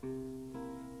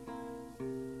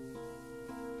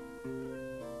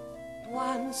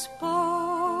Once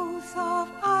both of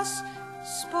us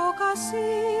spoke a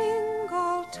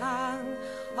single tongue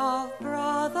of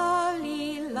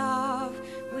brotherly love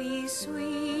we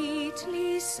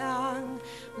sweetly sung,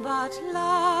 but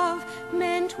love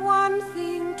meant one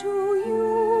thing to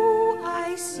you,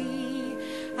 I see,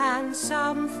 and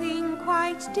something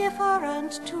quite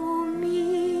different to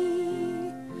me.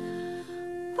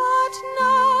 But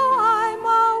now I'm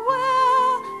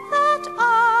aware that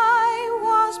I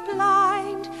was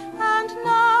blind, and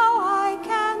now I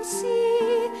can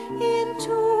see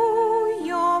into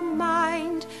your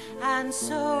mind, and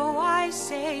so I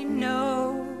say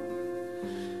no,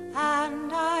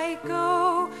 and I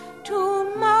go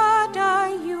to murder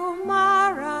you,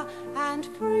 Mara, and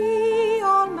free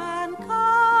all mankind.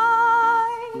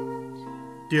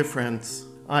 Dear friends,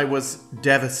 I was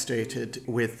devastated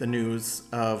with the news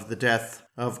of the death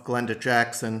of Glenda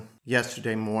Jackson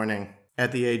yesterday morning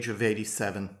at the age of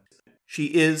 87. She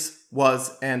is,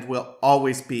 was, and will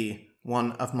always be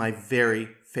one of my very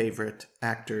favorite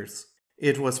actors.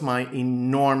 It was my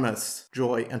enormous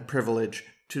joy and privilege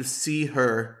to see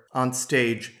her on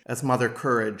stage as Mother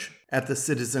Courage at the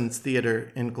Citizens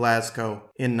Theatre in Glasgow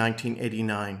in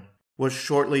 1989. Was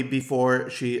shortly before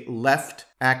she left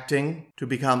acting to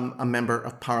become a member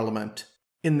of Parliament.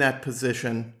 In that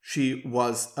position, she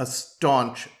was a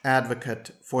staunch advocate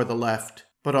for the left,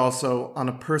 but also on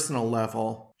a personal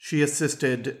level, she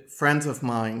assisted friends of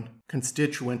mine,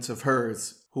 constituents of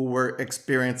hers, who were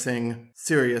experiencing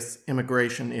serious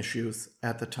immigration issues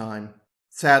at the time.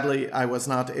 Sadly, I was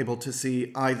not able to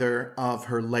see either of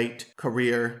her late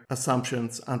career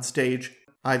assumptions on stage,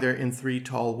 either in Three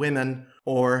Tall Women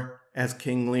or as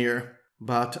King Lear,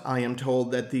 but I am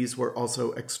told that these were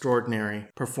also extraordinary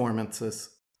performances.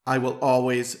 I will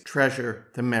always treasure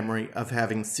the memory of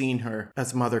having seen her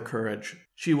as Mother Courage.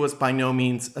 She was by no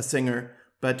means a singer,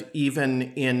 but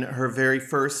even in her very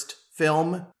first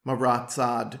film,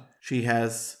 Marat/Sade, she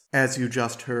has, as you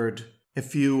just heard, a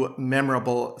few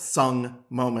memorable sung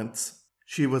moments.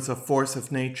 She was a force of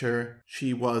nature.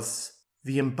 She was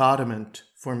the embodiment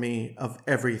for me of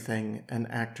everything an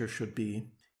actor should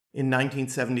be. In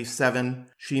 1977,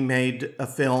 she made a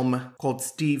film called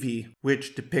Stevie,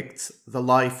 which depicts the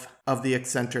life of the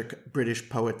eccentric British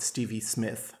poet Stevie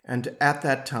Smith. And at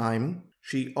that time,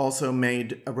 she also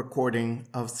made a recording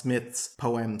of Smith's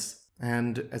poems.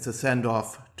 And as a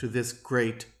send-off to this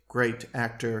great, great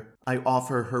actor, I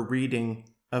offer her reading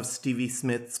of Stevie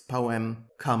Smith's poem,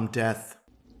 Come Death.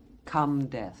 Come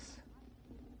Death.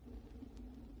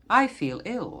 I feel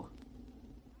ill.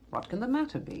 What can the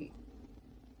matter be?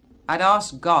 I'd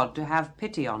ask God to have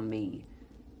pity on me,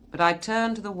 but I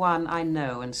turn to the one I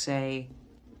know and say,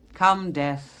 Come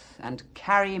Death, and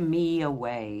carry me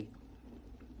away.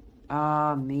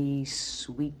 Ah, me,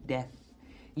 sweet Death,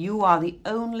 you are the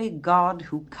only God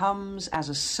who comes as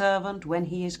a servant when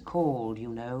he is called, you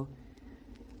know.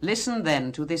 Listen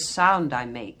then to this sound I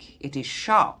make. It is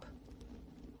sharp.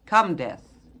 Come, Death,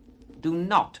 do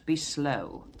not be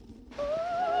slow.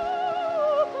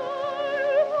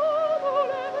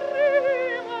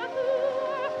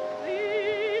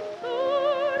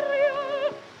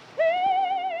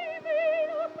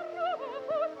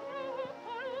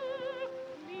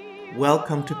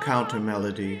 Welcome to Counter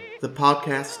Melody, the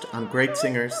podcast on great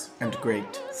singers and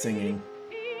great singing.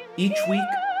 Each week,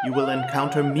 you will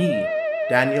encounter me,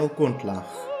 Daniel Gundlach,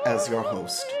 as your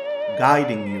host,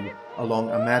 guiding you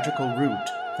along a magical route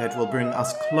that will bring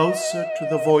us closer to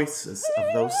the voices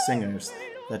of those singers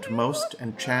that most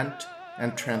enchant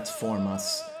and transform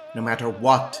us, no matter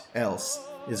what else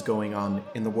is going on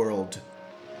in the world.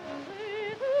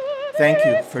 Thank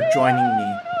you for joining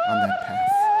me on that path.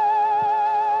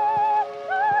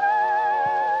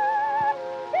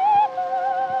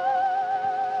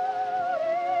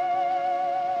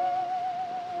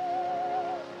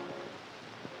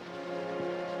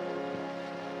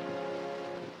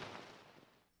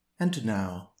 And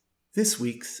now, this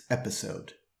week's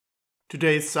episode.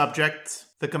 Today's subjects,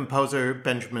 the composer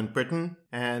Benjamin Britten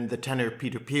and the tenor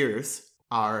Peter Pears,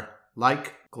 are,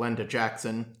 like Glenda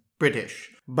Jackson,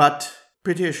 British. But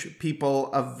British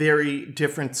people of very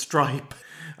different stripe,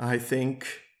 I think,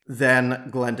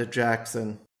 than Glenda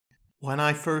Jackson. When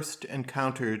I first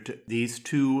encountered these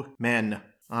two men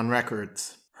on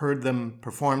records, heard them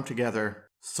perform together,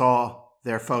 saw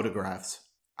their photographs,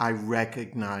 I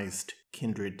recognized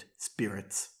kindred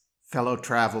spirits, fellow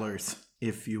travelers,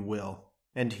 if you will.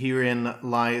 And herein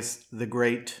lies the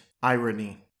great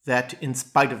irony that in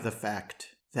spite of the fact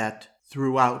that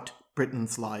throughout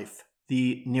Britten's life,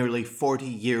 the nearly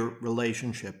 40-year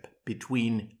relationship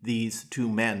between these two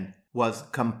men was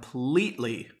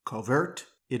completely covert.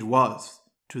 It was,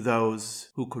 to those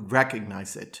who could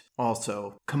recognize it,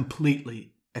 also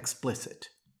completely explicit.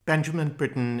 Benjamin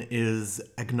Britten is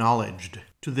acknowledged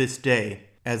to this day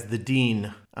as the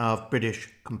Dean of British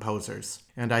composers,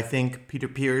 and I think Peter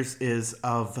Pears is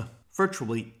of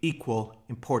virtually equal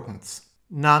importance,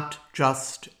 not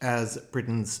just as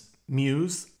Britten's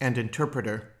muse and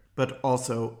interpreter, but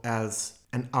also as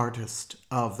an artist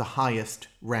of the highest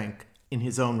rank in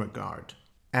his own regard,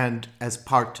 and as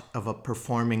part of a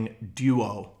performing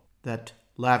duo that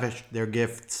lavished their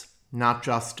gifts not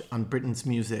just on Britten's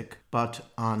music, but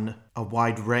on a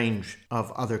wide range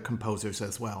of other composers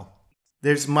as well.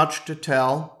 There's much to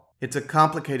tell. It's a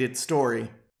complicated story.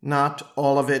 Not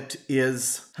all of it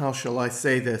is, how shall I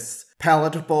say this,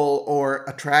 palatable or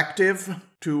attractive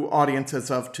to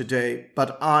audiences of today,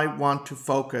 but I want to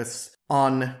focus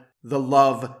on the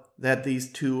love that these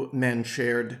two men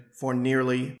shared for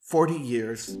nearly 40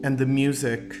 years and the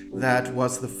music that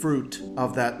was the fruit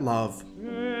of that love.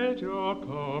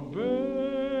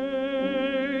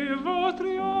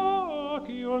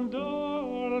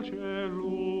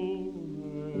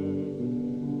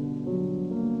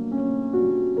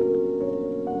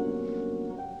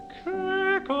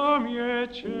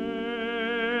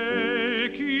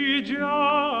 Ciechi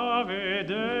già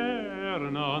veder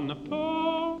non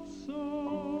posso,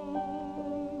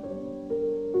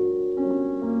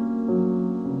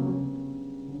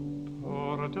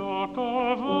 porto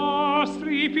co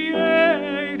vostri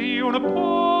piedi un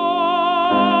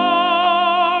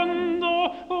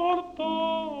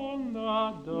pondo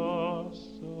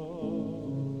addosso,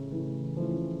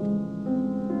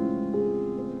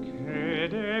 che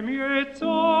de miei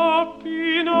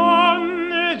zoppi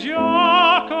non è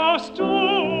già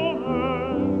costume,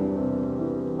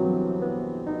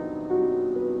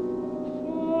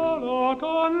 falo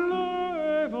con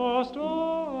le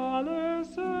vostre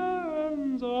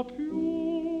senza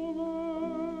piume,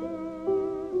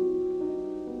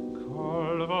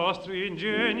 col vostro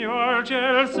ingegno al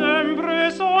ciel sempre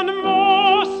son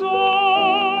mosso,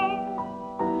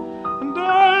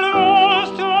 dal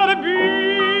vostro arbitrio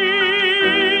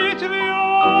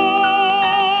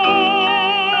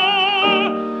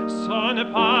son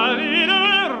pallido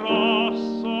e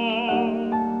rosso,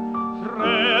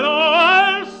 freddo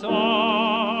al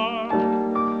sol,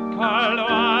 caldo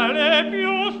alle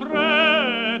più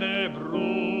fredde bru.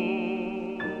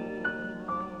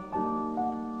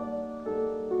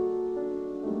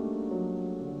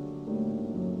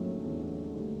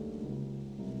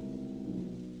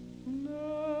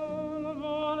 Nel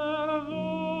voler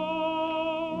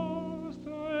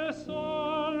vostro e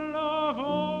sol la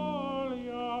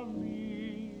voglia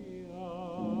mia,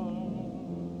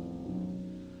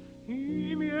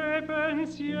 i miei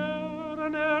pensier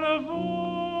nel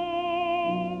vostro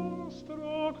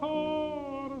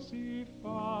cor si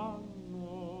fanno,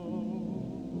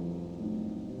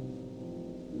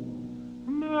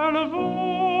 nel vostro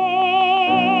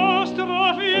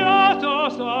fiato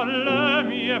son le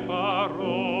mie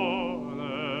parole,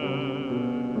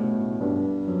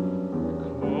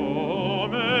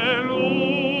 come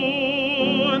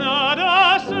luna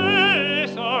da sé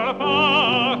sol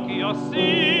pacchio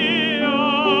sia,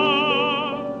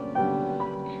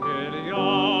 che gli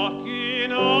occhi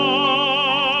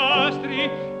nostri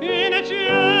in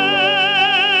cielo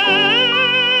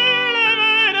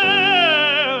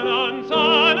veder non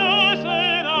sanno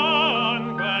se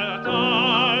non quel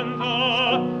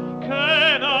tanto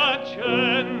che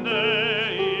n'accende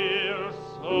il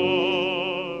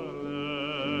sole.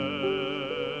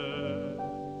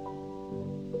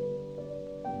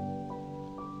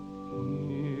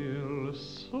 Il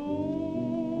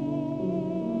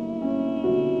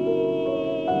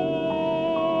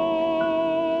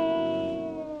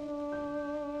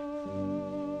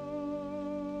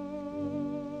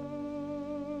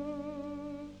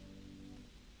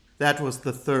That was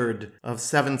the third of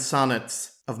 7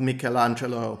 sonnets of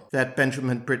Michelangelo that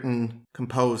Benjamin Britten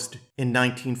composed in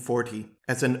 1940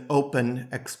 as an open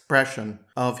expression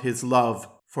of his love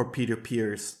for Peter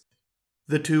Pears.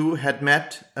 The two had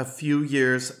met a few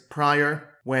years prior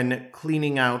when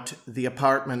cleaning out the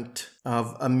apartment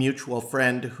of a mutual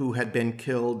friend who had been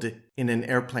killed in an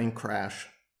airplane crash.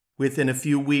 Within a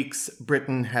few weeks,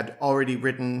 Britten had already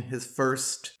written his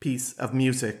first piece of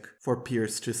music for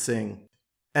Pears to sing.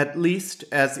 At least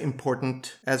as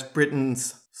important as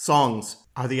Britten's songs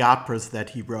are the operas that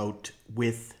he wrote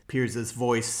with Pears's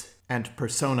voice and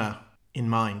persona in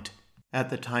mind. At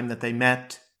the time that they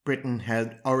met, Britten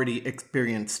had already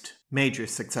experienced major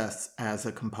success as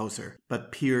a composer,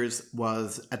 but Pears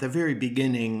was at the very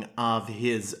beginning of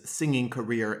his singing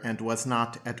career and was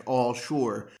not at all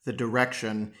sure the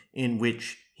direction in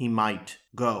which he might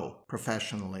go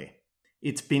professionally.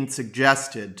 It's been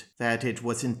suggested that it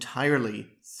was entirely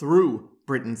through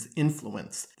Britten's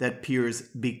influence that Pears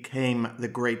became the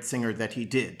great singer that he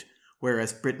did,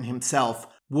 whereas Britten himself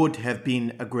would have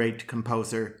been a great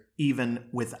composer even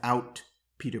without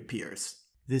Peter Pears.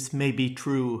 This may be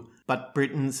true, but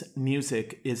Britten's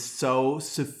music is so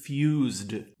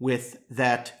suffused with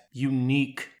that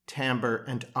unique timbre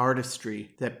and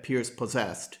artistry that Pears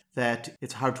possessed that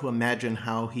it's hard to imagine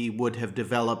how he would have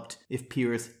developed if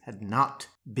Pears had not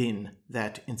been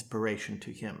that inspiration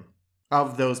to him.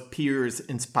 Of those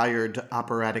Pears-inspired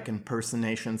operatic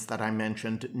impersonations that I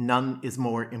mentioned, none is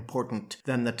more important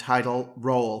than the title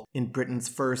role in Britten's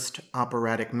first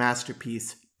operatic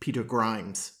masterpiece, Peter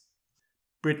Grimes.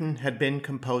 Britten had been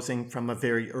composing from a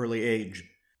very early age,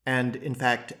 and in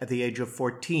fact, at the age of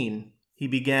 14, he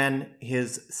began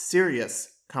his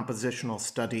serious compositional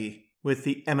study with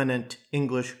the eminent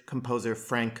English composer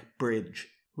Frank Bridge,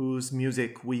 whose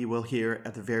music we will hear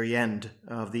at the very end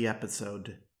of the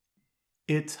episode.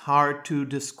 It's hard to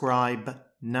describe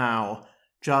now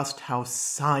just how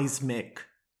seismic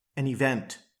an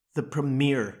event the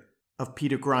premiere of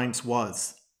Peter Grimes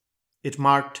was. It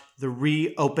marked the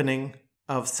reopening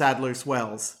of Sadler's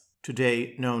Wells,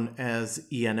 today known as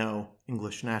ENO,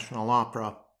 English National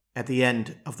Opera, at the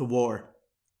end of the war,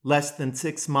 less than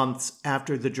 6 months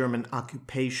after the German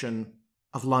occupation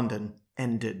of London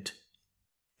ended.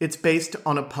 It's based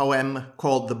on a poem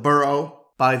called The Borough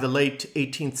by the late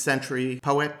 18th century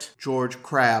poet George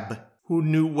Crabbe, who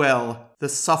knew well the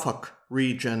Suffolk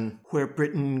region where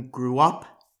Britten grew up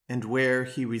and where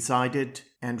he resided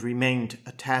and remained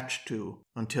attached to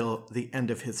until the end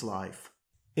of his life.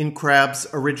 In Crabbe's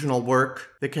original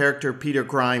work, the character Peter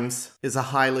Grimes is a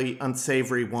highly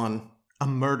unsavory one, a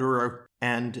murderer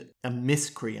and a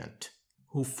miscreant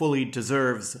who fully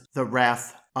deserves the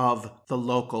wrath of the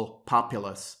local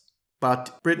populace.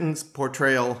 But Britten's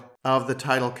portrayal of the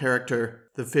title character,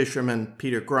 the fisherman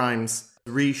Peter Grimes,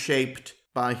 reshaped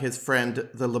by his friend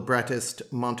the librettist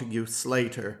Montague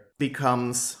Slater,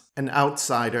 becomes an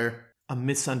outsider, a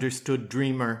misunderstood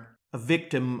dreamer, a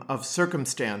victim of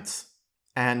circumstance,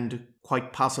 and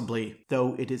quite possibly,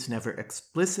 though it is never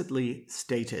explicitly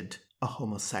stated, a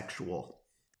homosexual.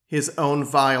 His own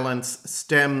violence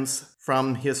stems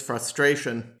from his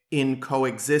frustration in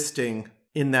coexisting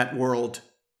in that world.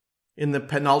 In the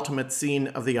penultimate scene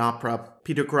of the opera,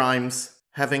 Peter Grimes,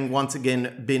 having once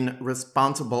again been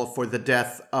responsible for the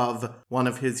death of one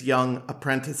of his young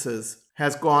apprentices,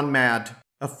 has gone mad.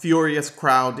 A furious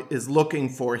crowd is looking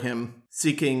for him,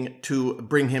 seeking to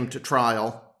bring him to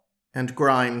trial, and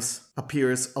Grimes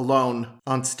appears alone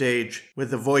on stage with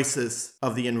the voices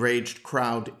of the enraged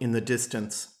crowd in the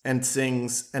distance and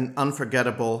sings an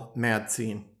unforgettable mad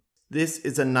scene. This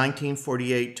is a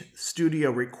 1948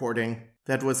 studio recording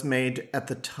that was made at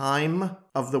the time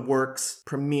of the work's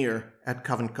premiere at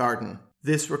Covent Garden.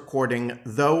 This recording,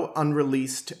 though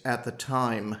unreleased at the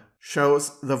time,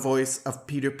 shows the voice of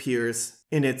Peter Pears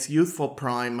in its youthful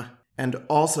prime and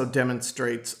also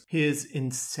demonstrates his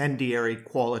incendiary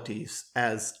qualities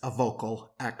as a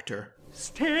vocal actor.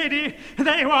 Steady,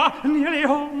 they were nearly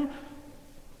home.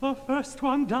 The first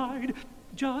one died,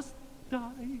 just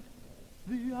died.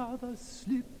 The other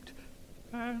slipped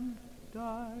and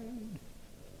died.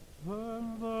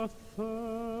 And the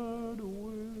third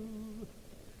will.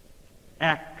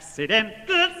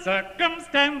 Accidental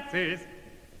circumstances.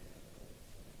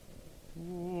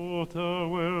 Water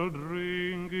will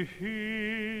drink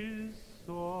his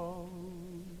soul.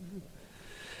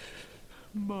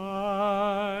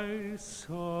 My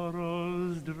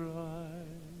sorrows dry,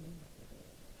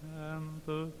 and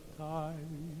the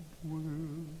tide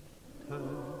will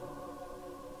turn.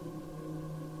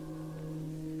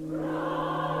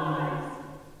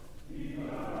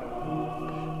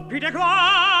 Peter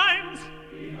Grimes!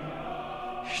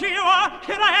 Here you are,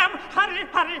 here I am! Hurry,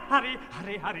 hurry, hurry,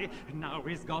 hurry, hurry! Now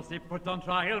is gossip put on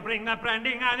trial. Bring a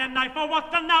branding and a knife for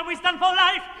what, and now he's done for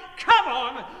life! Come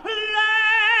on,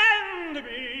 lend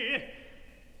me!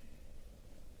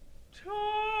 Turn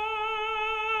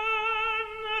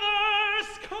the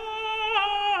sky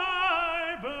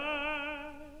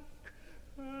back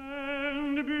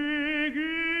and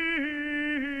begin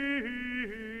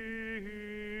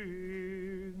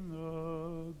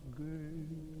again.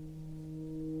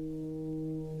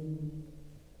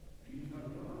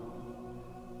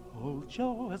 Old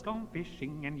Joe has gone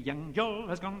fishing, and young Joe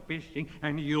has gone fishing,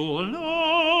 and you'll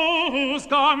know who's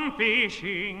gone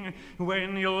fishing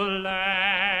when you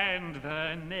land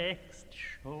the next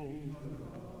show.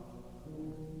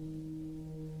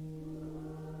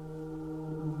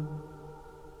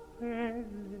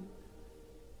 Ellen,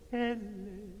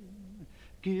 Ellen,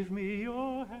 give me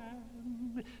your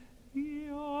hand,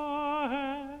 your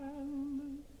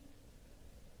hand.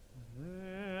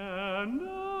 And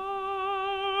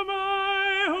now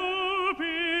my hope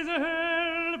is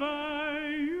held by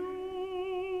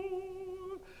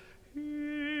you.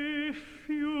 If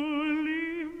you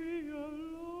leave me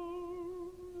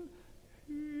alone,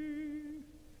 if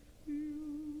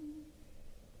you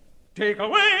take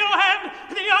away your hand,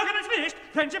 the argument's finished,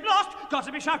 friendship lost,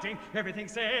 gossip is shouting, everything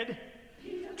said.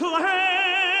 To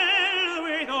hell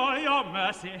with all your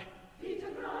mercy.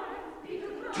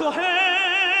 To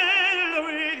hell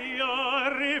with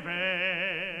your revenge.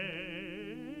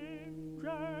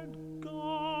 And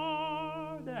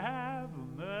God have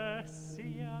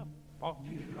mercy upon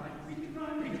you.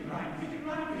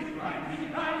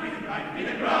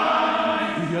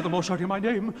 Do you hear them all shouting my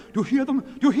name? Do you hear them?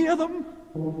 Do you hear them?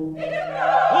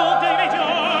 Oh, Davy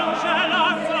Jones shall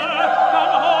answer.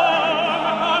 Come home,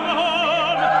 come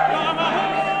home, come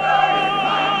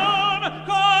home,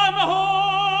 come home.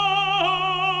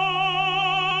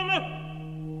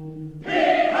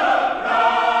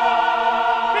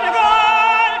 Peter Grimes!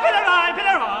 Peter Grimes! Peter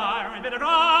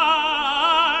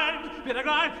Grimes! Peter Grimes! Peter Grimes! Peter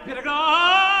Grimes! Peter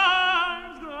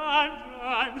Grimes!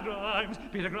 Grimes! Grimes!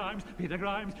 Peter Grimes! Peter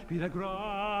Grimes! Peter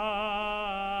Grimes!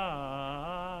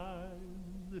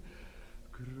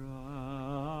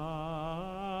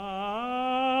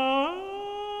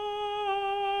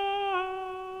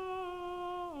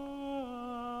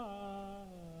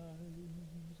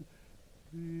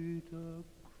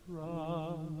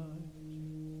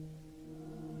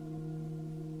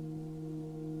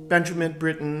 Benjamin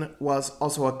Britten was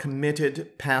also a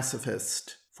committed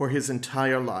pacifist for his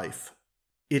entire life.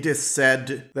 It is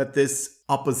said that this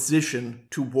opposition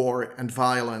to war and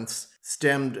violence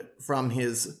stemmed from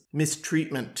his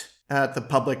mistreatment at the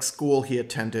public school he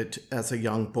attended as a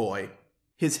young boy.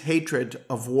 His hatred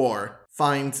of war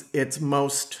finds its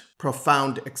most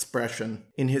profound expression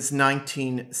in his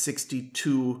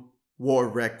 1962 War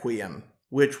Requiem,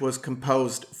 which was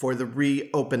composed for the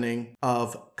reopening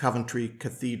of Coventry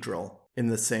Cathedral in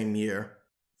the same year.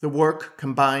 The work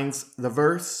combines the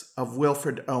verse of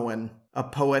Wilfred Owen, a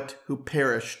poet who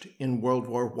perished in World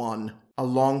War I,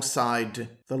 alongside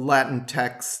the Latin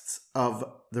texts of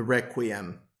the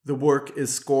Requiem. The work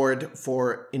is scored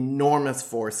for enormous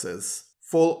forces,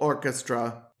 full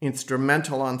orchestra,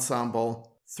 instrumental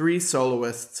ensemble, 3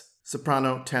 soloists,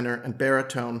 soprano, tenor, and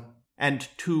baritone, and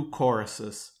 2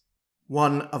 choruses.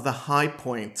 One of the high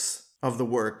points of the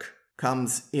work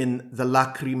comes in the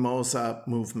Lacrimosa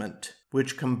movement,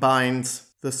 which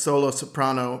combines the solo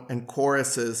soprano and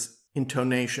chorus's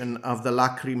intonation of the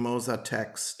Lacrimosa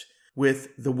text with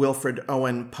the Wilfred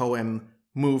Owen poem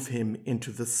Move Him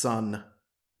into the Sun.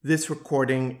 This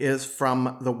recording is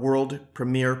from the world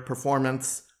premiere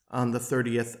performance on the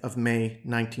 30th of May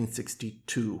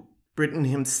 1962. Britten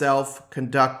himself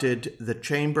conducted the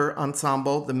chamber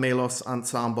ensemble, the Melos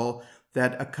ensemble,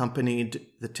 that accompanied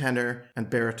the tenor and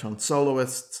baritone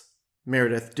soloists.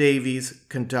 Meredith Davies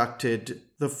conducted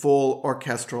the full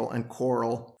orchestral and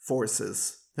choral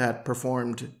forces that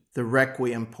performed the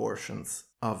requiem portions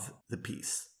of the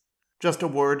piece. Just a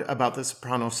word about the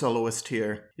soprano soloist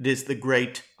here. It is the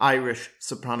great Irish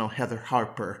soprano Heather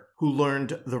Harper, who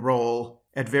learned the role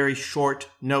at very short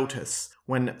notice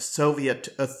when Soviet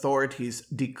authorities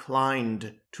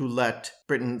declined to let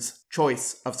Britten's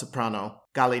choice of soprano,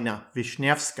 Galina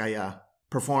Wisniewskaja,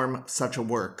 perform such a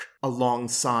work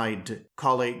alongside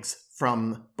colleagues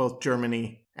from both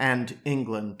Germany and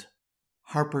England.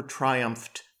 Harper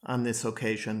triumphed on this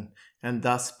occasion and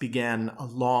thus began a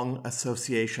long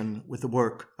association with the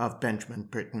work of Benjamin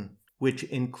Britten, which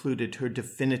included her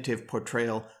definitive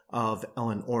portrayal of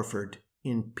Ellen Orford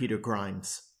in Peter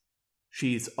Grimes.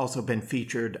 She's also been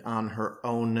featured on her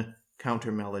own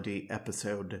Countermelody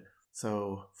episode,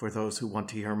 so for those who want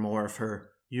to hear more of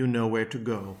her, you know where to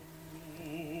go.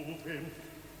 Move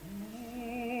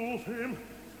him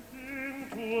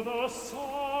into the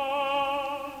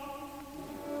sun.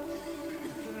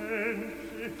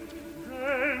 Gently,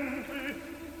 gently,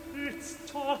 its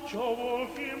touch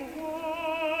awoke him once.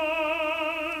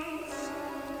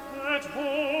 At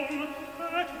home,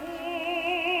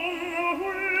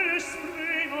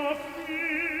 whispering of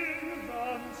field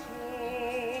and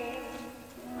song.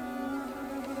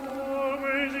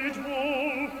 Always it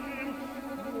woke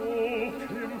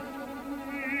him,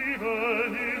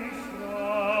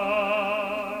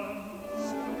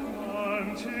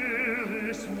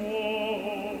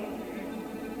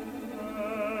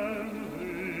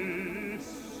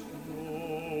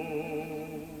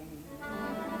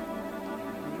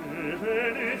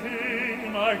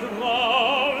 night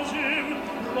rouse him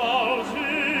now.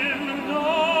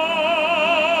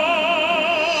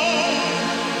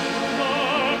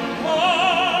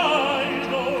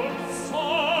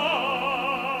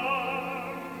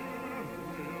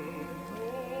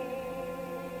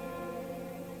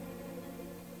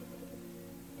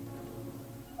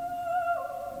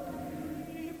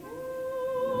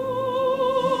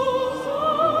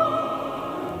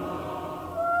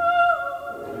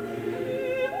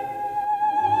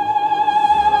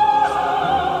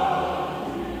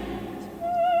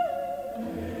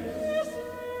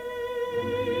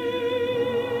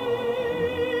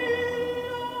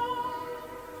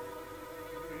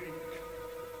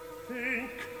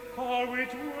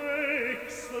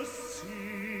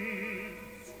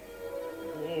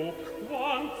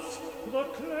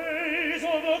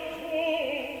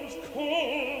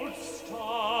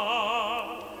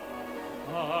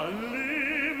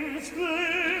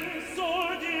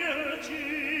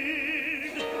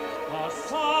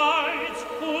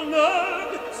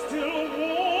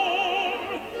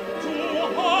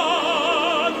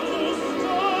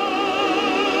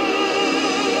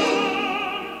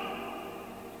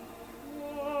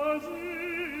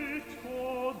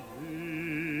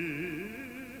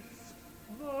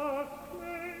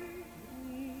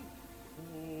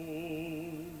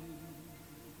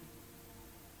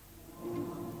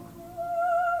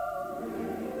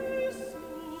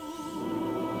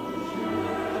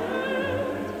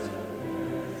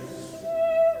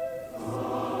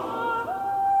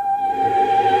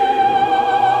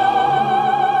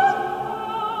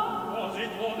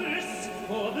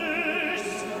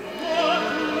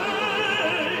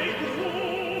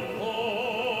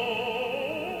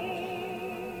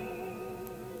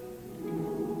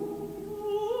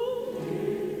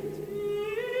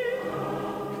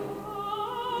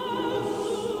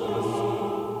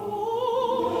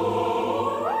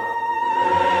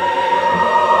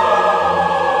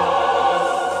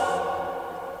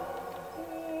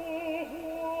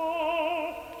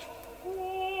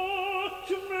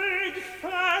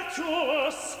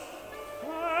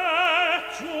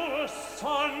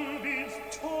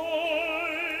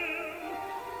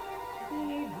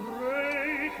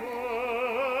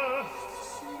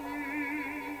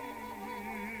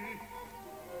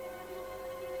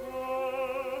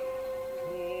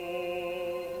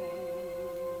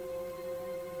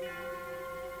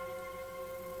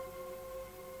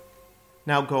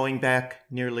 Now going back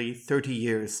nearly 30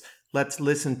 years, let's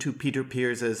listen to Peter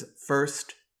Pears's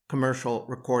first commercial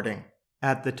recording.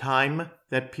 At the time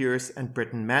that Pears and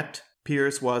Britten met,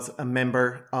 Pears was a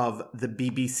member of the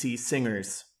BBC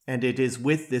Singers, and it is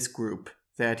with this group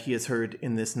that he is heard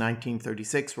in this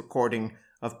 1936 recording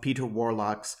of Peter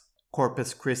Warlock's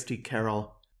Corpus Christi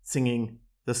Carol singing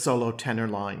the solo tenor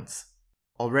lines.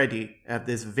 Already, at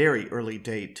this very early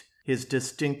date, his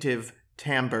distinctive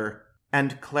timbre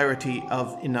and clarity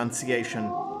of enunciation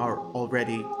are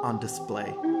already on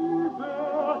display.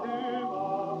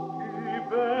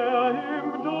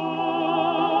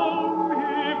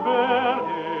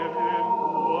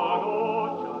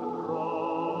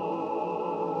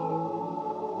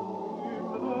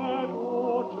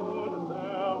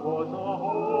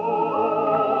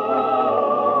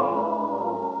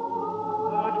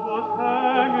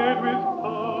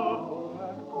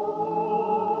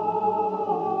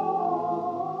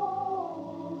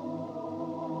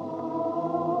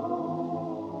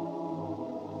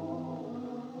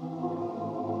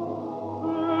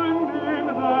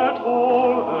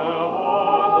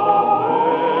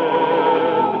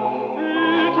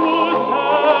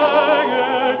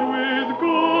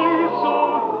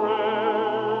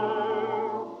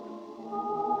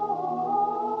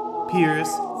 Pears,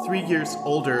 3 years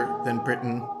older than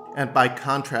Britten, and by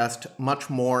contrast much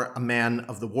more a man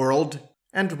of the world,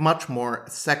 and much more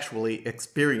sexually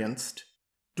experienced.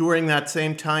 During that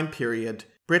same time period,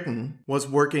 Britten was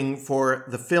working for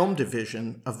the film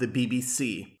division of the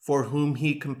BBC, for whom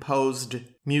he composed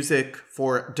music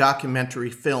for documentary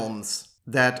films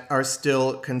that are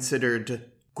still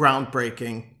considered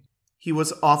groundbreaking. He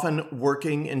was often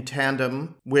working in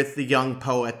tandem with the young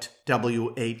poet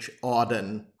W.H.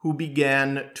 Auden, who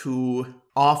began to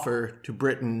offer to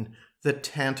Britten the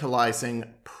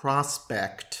tantalizing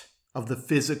prospect of the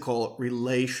physical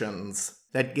relations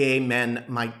that gay men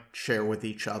might share with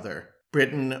each other.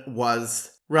 Britten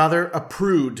was rather a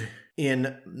prude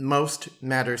in most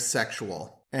matters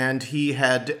sexual, and he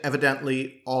had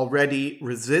evidently already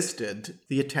resisted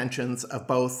the attentions of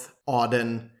both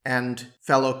Auden and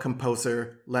fellow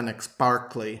composer Lennox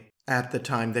Berkeley at the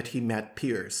time that he met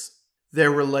Pears.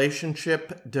 Their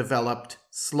relationship developed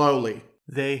slowly.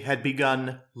 They had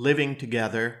begun living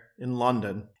together in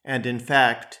London, and in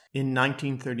fact, in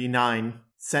 1939,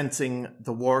 sensing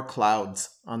the war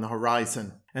clouds on the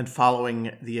horizon and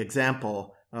following the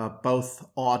example of both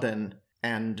Auden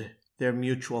and their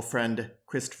mutual friend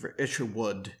Christopher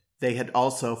Isherwood, they had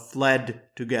also fled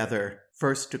together,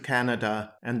 first to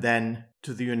Canada and then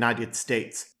to the United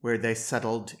States, where they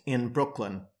settled in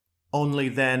Brooklyn. Only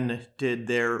then did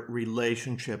their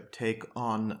relationship take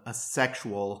on a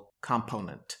sexual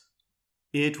component.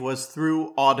 It was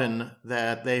through Auden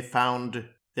that they found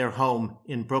their home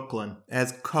in Brooklyn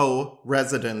as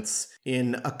co-residents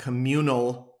in a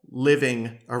communal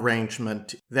living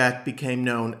arrangement that became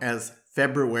known as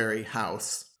February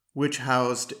House, which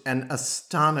housed an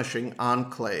astonishing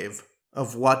enclave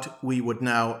of what we would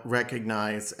now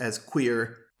recognize as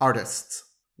queer artists,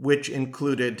 which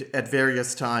included at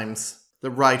various times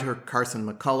the writer Carson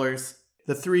McCullers,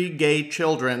 the three gay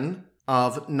children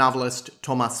of novelist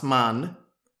Thomas Mann,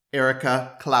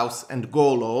 Erica, Klaus, and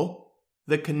Golo,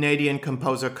 the Canadian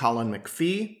composer Colin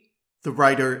McPhee, the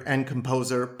writer and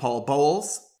composer Paul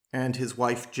Bowles, and his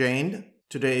wife Jane,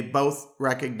 today both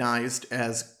recognized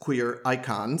as queer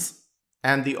icons,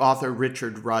 and the author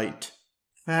Richard Wright.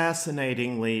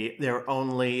 Fascinatingly, their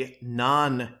only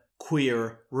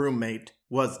non-queer roommate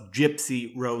was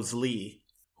Gypsy Rose Lee,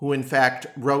 who in fact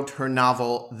wrote her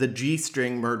novel The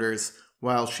G-String Murders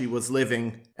while she was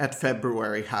living at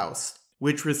February House,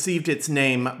 which received its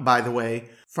name, by the way,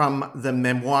 from the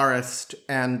memoirist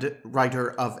and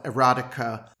writer of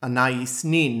erotica Anais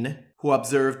Nin, who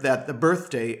observed that the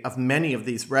birthday of many of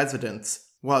these residents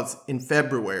was in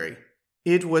February.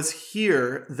 It was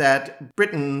here that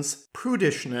Britten's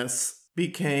prudishness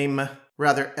became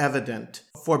rather evident,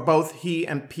 for both he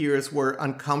and Pears were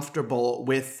uncomfortable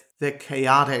with the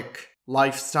chaotic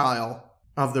lifestyle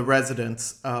of the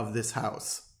residents of this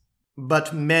house.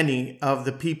 But many of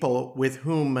the people with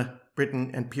whom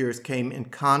Britten and Pears came in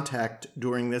contact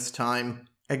during this time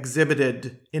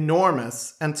exhibited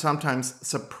enormous and sometimes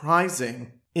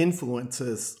surprising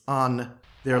influences on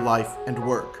their life and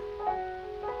work.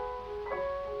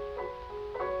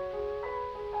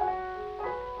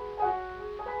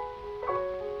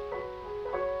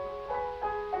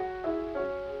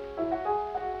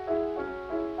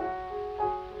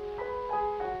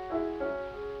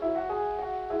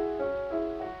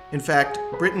 In fact,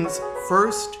 Britten's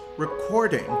first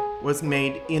recording was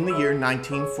made in the year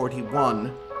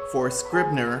 1941 for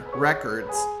Scribner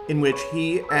Records, in which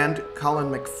he and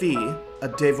Colin McPhee, a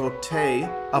devotee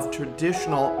of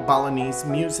traditional Balinese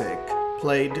music,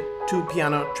 played two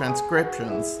piano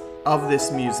transcriptions of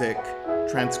this music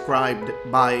transcribed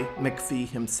by McPhee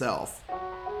himself.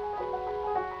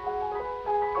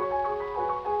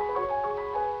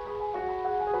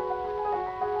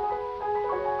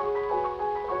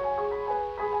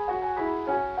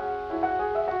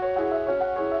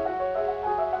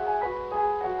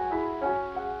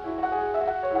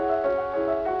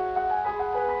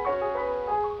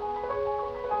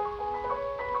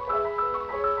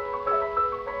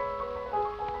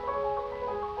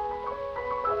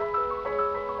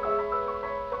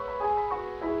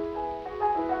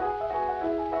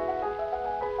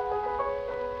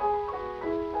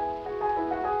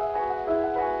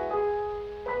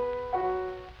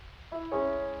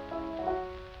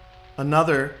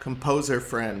 Another composer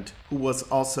friend who was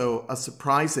also a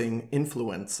surprising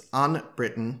influence on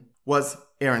Britten was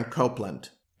Aaron Copland,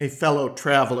 a fellow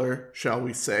traveler, shall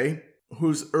we say,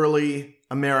 whose early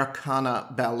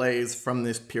Americana ballets from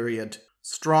this period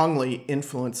strongly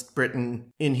influenced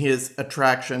Britten in his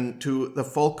attraction to the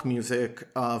folk music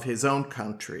of his own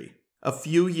country. A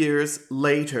few years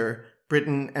later,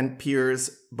 Britten and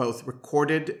Pears both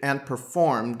recorded and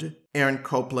performed Aaron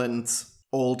Copland's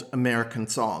old American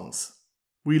songs.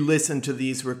 We listen to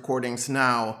these recordings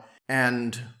now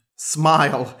and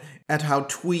smile at how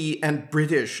twee and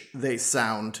British they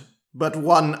sound. But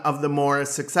one of the more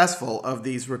successful of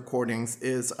these recordings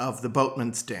is of the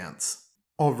Boatman's Dance,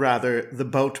 or rather the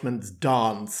Boatman's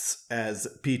Dance,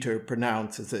 as Peter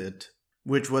pronounces it,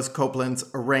 which was Copland's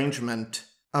arrangement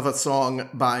of a song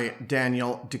by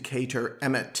Daniel Decatur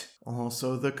Emmett,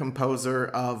 also the composer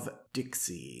of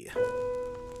Dixie.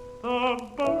 The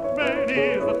boatman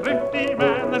is a thrifty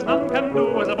man, there's none can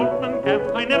do as a boatman can.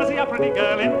 I never see a pretty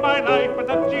girl in my life, but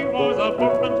that she was a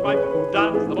boatman's wife. Who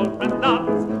danced the boatman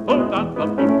dance, who danced the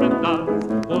boatman dance,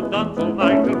 who dance all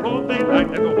night till broad daylight,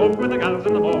 and go home with the gals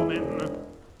in the morning.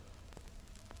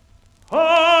 I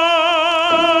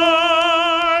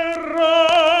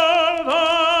roll the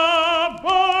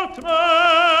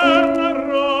boatman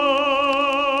roll,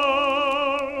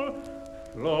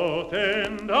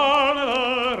 floating down the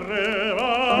river.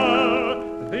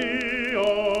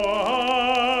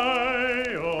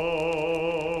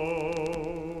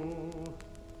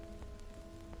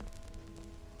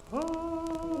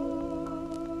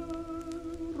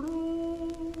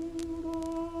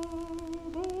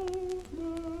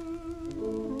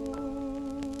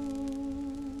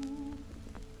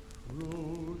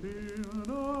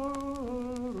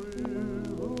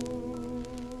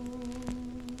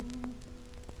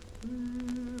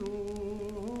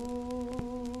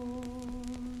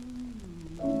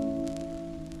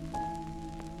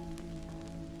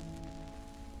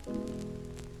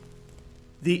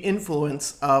 The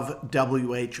influence of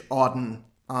W.H. Auden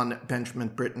on Benjamin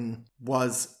Britten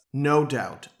was no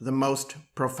doubt the most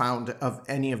profound of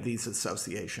any of these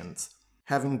associations,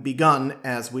 having begun,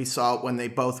 as we saw, when they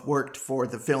both worked for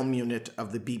the film unit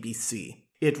of the BBC.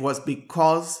 It was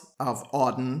because of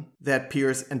Auden that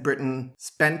Pears and Britten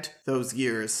spent those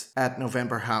years at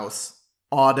November House.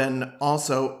 Auden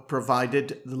also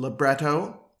provided the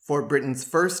libretto for Britten's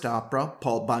first opera,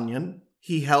 Paul Bunyan.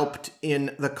 He helped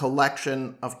in the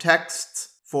collection of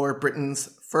texts for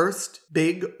Britten's first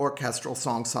big orchestral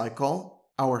song cycle,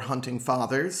 Our Hunting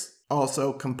Fathers,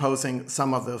 also composing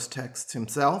some of those texts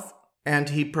himself. And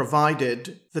he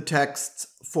provided the texts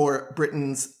for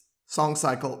Britten's song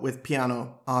cycle with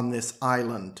piano On This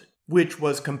Island, which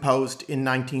was composed in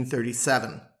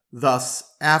 1937,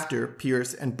 thus after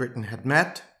Pears and Britten had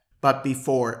met, but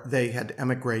before they had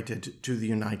emigrated to the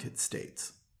United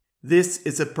States. This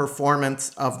is a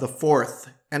performance of the fourth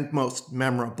and most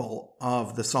memorable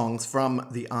of the songs from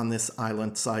the On This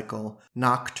Island cycle,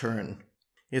 Nocturne.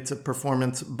 It's a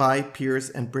performance by Pears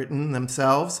and Britten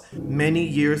themselves many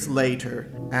years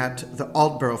later at the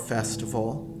Aldborough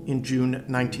Festival in June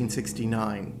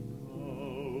 1969.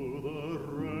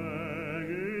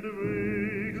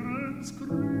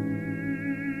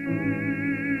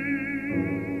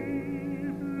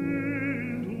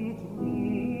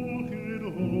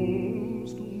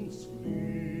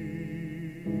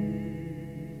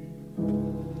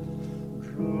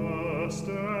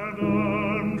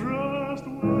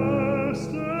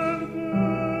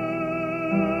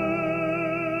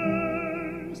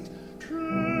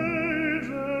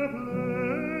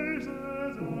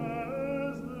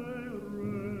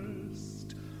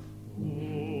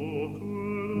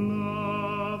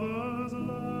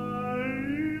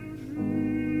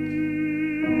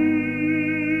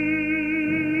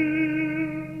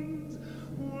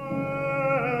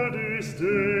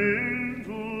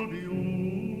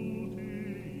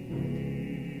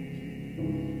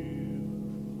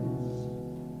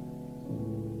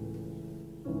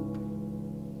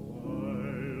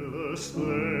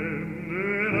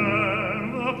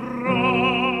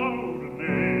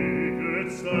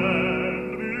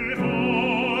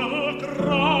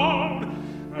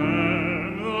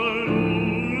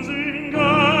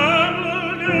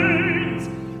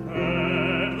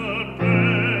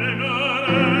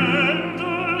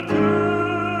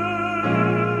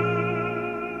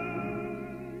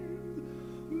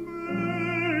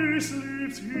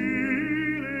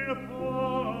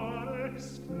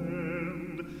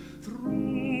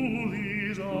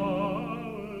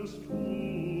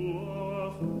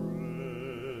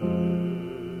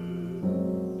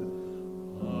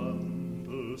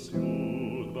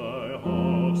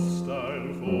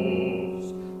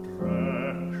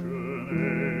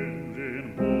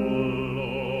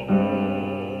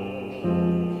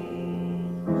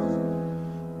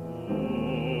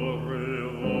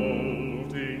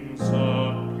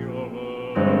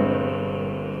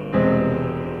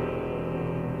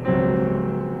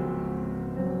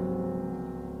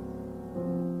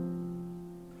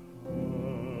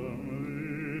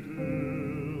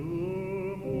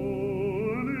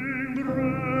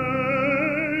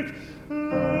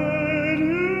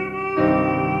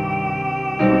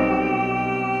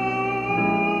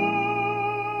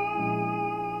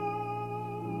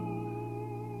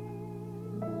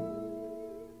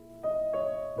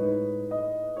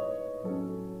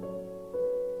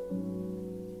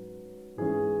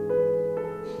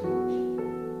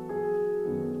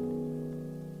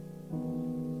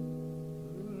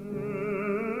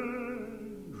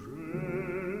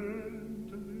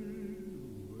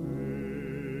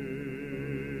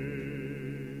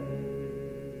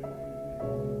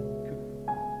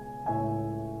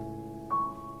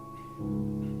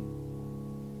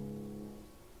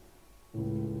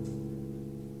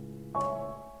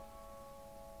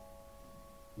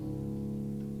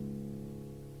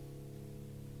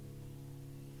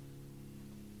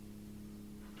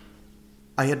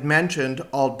 I had mentioned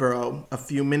Aldborough a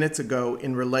few minutes ago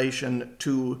in relation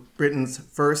to Britten's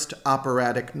first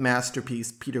operatic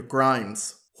masterpiece, Peter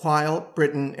Grimes. While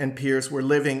Britten and Pears were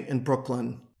living in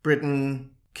Brooklyn,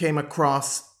 Britten came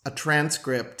across a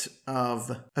transcript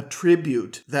of a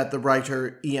tribute that the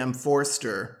writer E.M.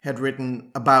 Forster had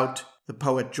written about the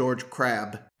poet George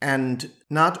Crabbe. And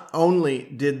not only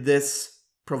did this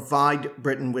provide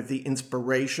Britten with the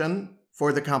inspiration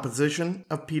for the composition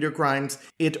of Peter Grimes,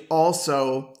 it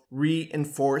also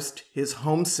reinforced his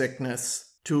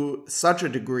homesickness to such a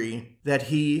degree that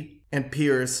he and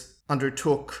Pears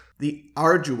undertook the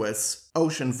arduous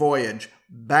ocean voyage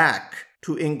back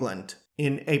to England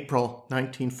in April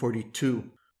 1942.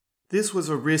 This was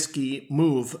a risky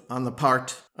move on the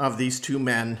part of these two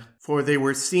men, for they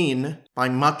were seen by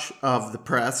much of the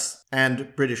press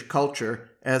and British culture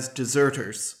as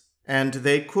deserters, and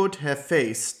they could have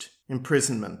faced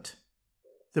imprisonment.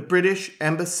 The British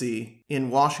embassy in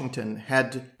Washington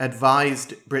had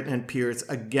advised Britten and Pears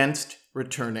against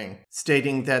returning,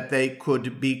 stating that they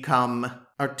could become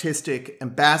artistic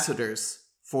ambassadors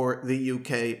for the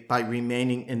UK by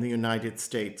remaining in the United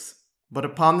States. But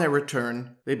upon their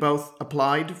return, they both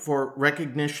applied for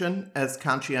recognition as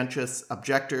conscientious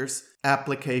objectors,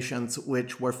 applications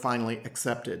which were finally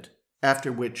accepted,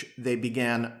 after which they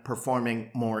began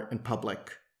performing more in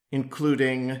public,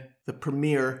 including the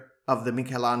premiere of the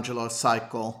Michelangelo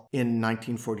cycle in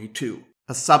 1942,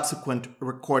 a subsequent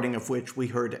recording of which we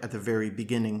heard at the very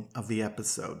beginning of the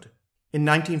episode. In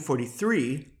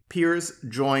 1943, Pears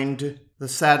joined the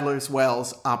Sadler's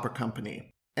Wells Opera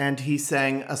Company, and he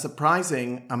sang a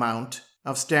surprising amount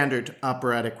of standard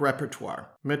operatic repertoire,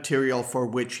 material for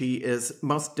which he is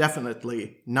most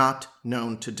definitely not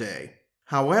known today.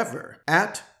 However,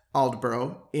 at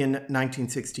Aldborough in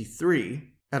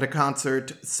 1963, at a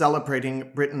concert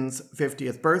celebrating Britten's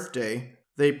 50th birthday,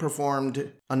 they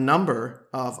performed a number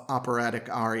of operatic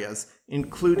arias,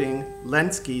 including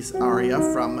Lenski's aria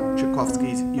from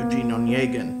Tchaikovsky's Eugene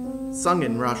Onegin, sung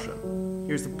in Russian.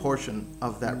 Here's a portion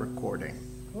of that recording.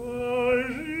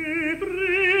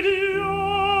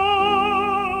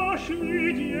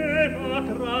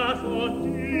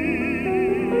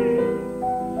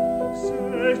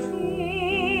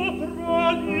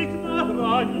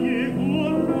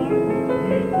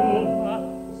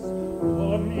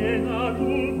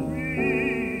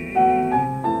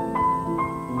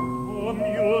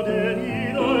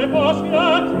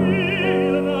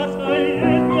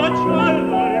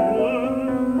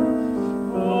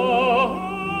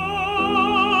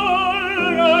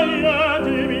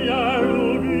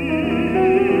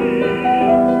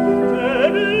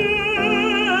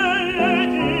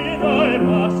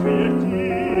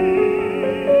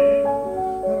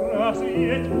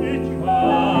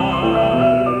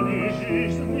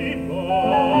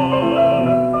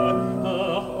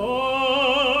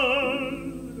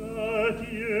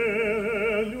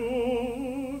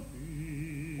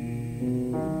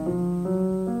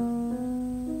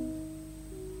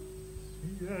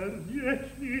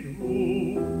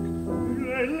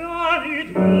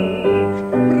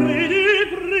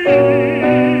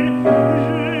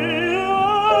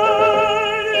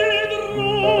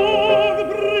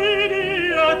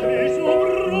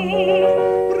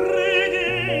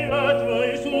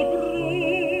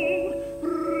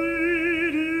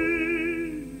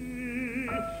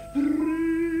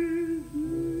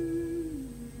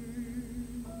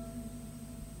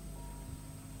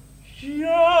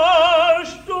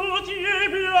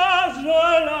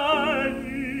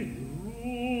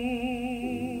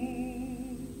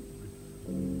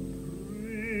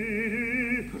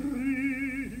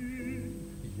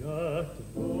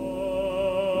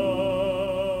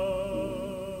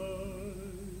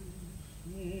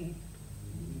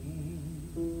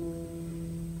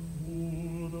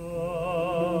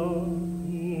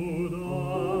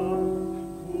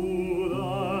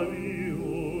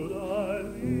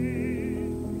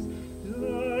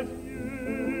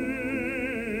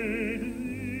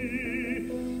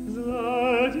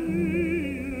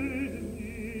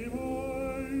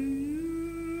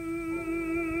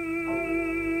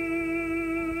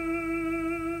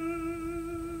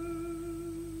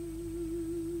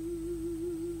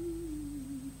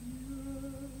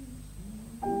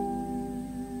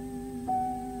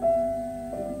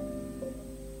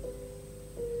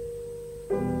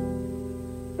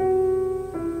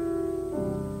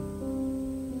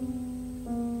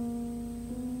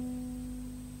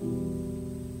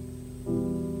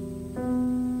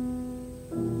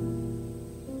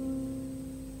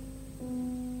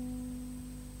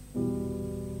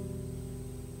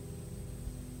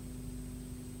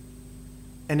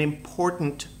 An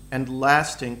important and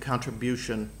lasting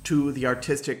contribution to the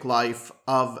artistic life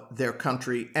of their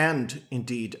country and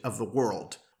indeed of the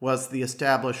world was the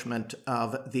establishment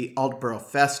of the Aldborough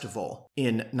Festival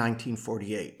in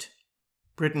 1948.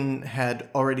 Britten had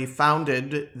already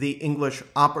founded the English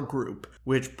Opera Group,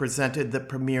 which presented the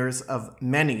premieres of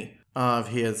many of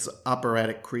his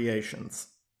operatic creations.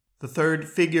 The third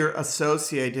figure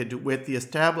associated with the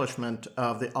establishment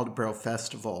of the Aldborough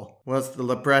Festival was the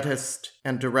librettist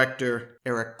and director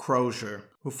Eric Crozier,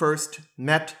 who first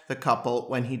met the couple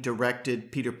when he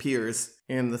directed Peter Pears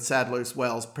in the Sadler's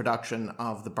Wells production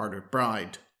of The Bartered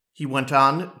Bride. He went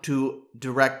on to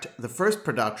direct the first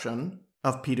production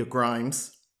of Peter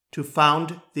Grimes to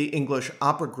found the English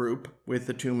opera group with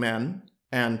the two men,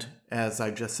 and, as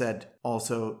I just said,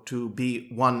 also to be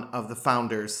one of the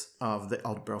founders of the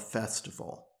Aldeburgh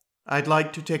Festival. I'd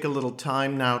like to take a little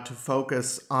time now to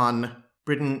focus on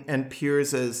Britten and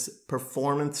Pears's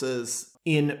performances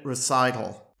in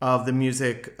recital of the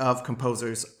music of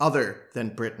composers other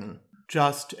than Britten.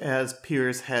 Just as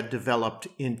Pears had developed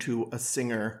into a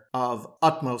singer of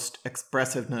utmost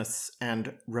expressiveness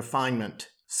and refinement,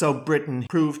 so Britten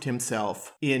proved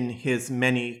himself in his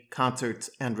many concerts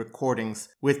and recordings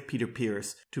with Peter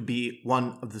Pears to be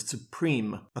one of the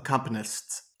supreme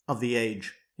accompanists of the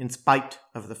age, in spite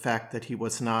of the fact that he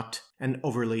was not an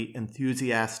overly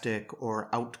enthusiastic or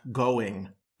outgoing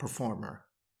performer.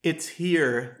 It's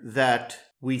here that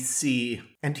we see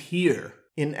and hear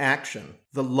in action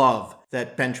the love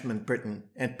that Benjamin Britten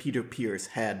and Peter Pears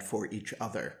had for each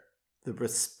other, the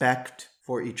respect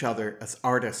for each other as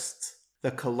artists,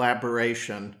 the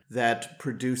collaboration that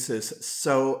produces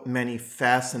so many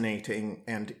fascinating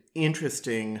and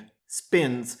interesting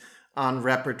spins on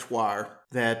repertoire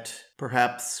that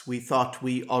perhaps we thought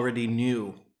we already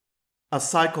knew. A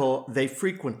cycle they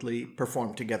frequently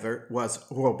performed together was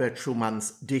Robert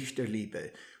Schumann's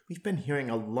Dichterliebe. We've been hearing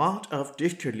a lot of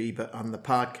Dichterliebe on the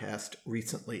podcast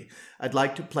recently. I'd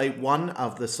like to play one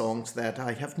of the songs that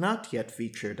I have not yet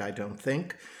featured, I don't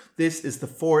think. This is the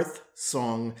fourth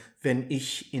song, Wenn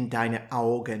ich in deine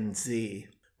Augen seh.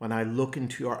 When I look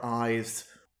into your eyes,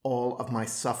 all of my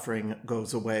suffering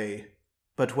goes away.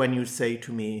 But when you say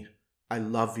to me, I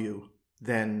love you,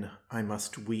 then I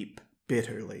must weep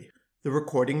bitterly. The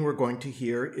recording we're going to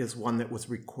hear is one that was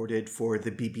recorded for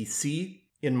the BBC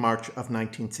in March of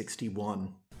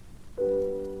 1961. Wenn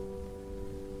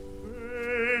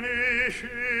ich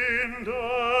in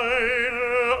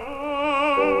deine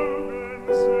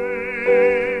Augen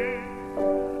seh,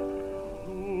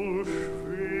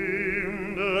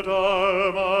 verschwindet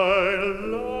all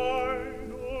mein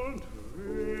Leid und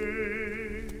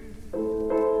Weh.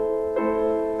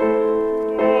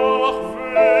 Doch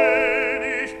wenn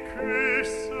ich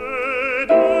küsse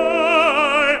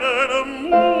deinen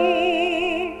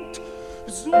Mund,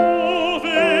 so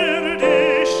werd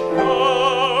ich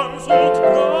ganz und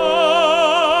gar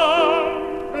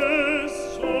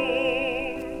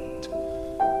gesund.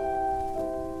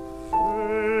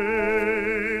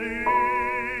 Wenn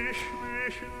ich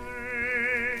mich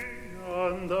lehn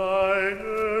an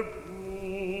deine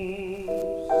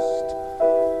Brust,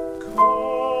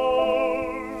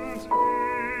 kommt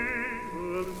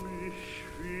über mich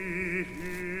wie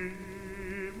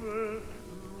Himmelfluch.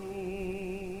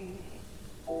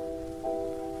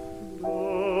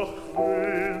 Doch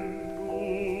wenn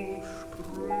du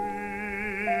sprichst,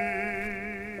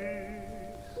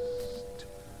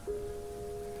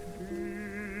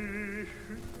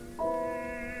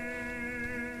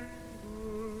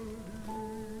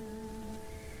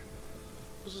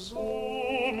 so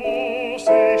muss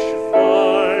ich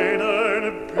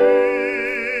weinen bitterlich.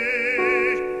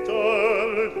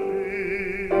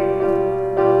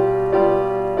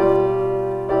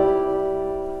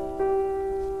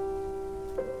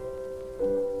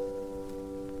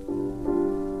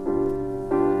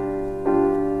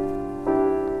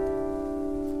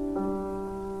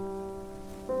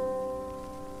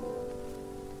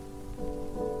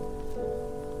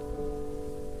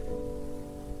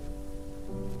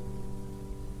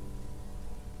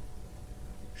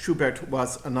 Schubert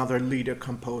was another leader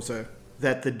composer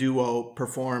that the duo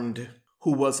performed,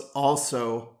 who was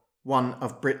also one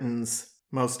of Britten's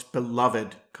most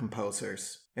beloved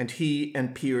composers. And he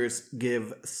and Pears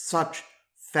give such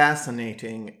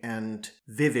fascinating and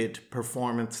vivid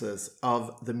performances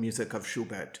of the music of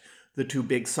Schubert. The two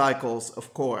big cycles,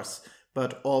 of course,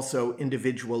 but also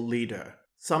individual leader.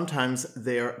 Sometimes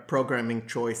their programming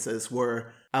choices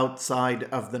were outside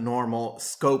of the normal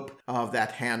scope of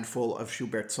that handful of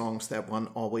Schubert songs that one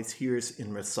always hears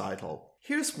in recital.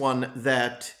 Here's one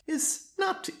that is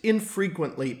not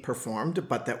infrequently performed,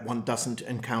 but that one doesn't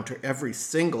encounter every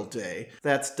single day.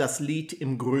 That's Das Lied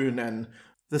im Grünen,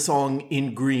 the song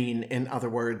in green, in other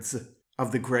words,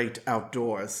 of the great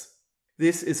outdoors.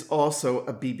 This is also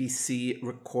a BBC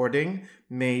recording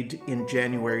made in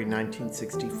January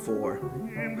 1964.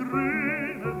 Im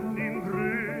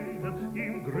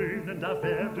Grünen, da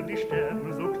werden die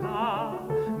Sterne so klar,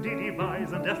 die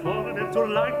Weisen der Vorwelt zur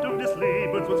Leitung des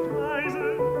Lebens uns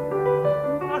preisen.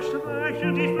 Da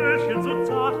streichen die Wölkchen so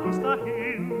zart uns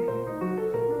dahin,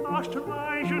 da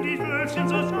streichen die Wölkchen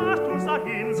so zart uns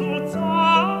dahin, so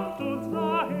zart uns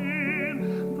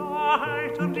dahin. Da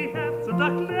heitern die Herzen, da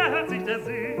klärt sich der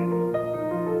See.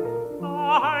 Da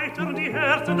da heitern die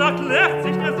Herzen, da klärt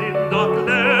sich der Sinn, da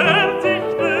klärt sich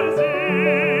der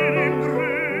Sinn im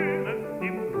Grünen,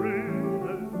 im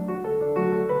Grünen.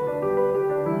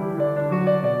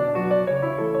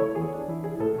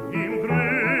 Im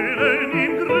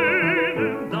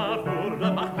Grünen, da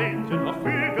wurde Bachmännchen auf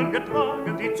Flügeln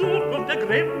getragen, die Zukunft der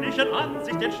grämlichen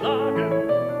Ansicht entschlagen.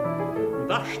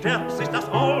 Da stärkt sich das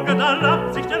Auge, da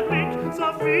lappt sich der Blick, so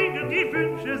fliegen die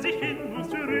Wünsche sich hin und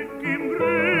zurück im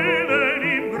Grünen,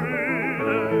 im Grünen.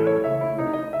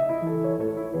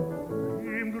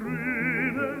 Im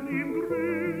Grünen, im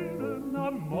Grünen,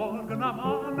 am Morgen, am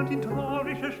Abend die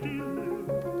trauliche Stille,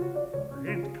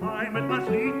 entkeimet manch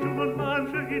Liedtum und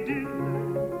manche Idylle.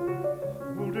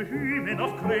 Wo der Hymen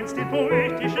aufkränzt den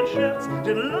poetischen Scherz,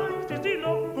 denn leicht ist die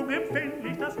Lockung,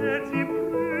 empfänglich das Herz im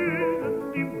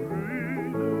Grünen, im Grünen.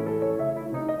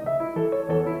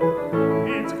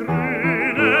 Ins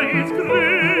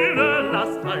Grüne,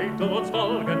 lasst heiter uns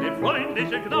folgen, dem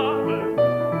freundlichen Knaben.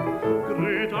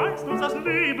 Grün einst uns das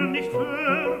Leben nicht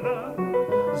fördern,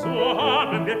 so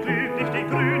haben wir glücklich die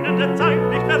Grünen der Zeit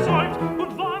nicht versäumt,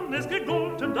 und wann es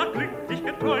gegolten, da glücklich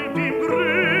geträumt im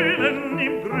Grünen,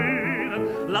 im Grünen.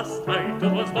 Lasst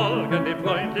heiter uns folgen, dem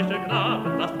freundlichen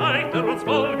Knaben, lasst heiter uns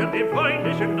folgen, dem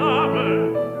freundlichen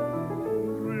Knaben.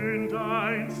 Grünt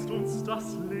einst uns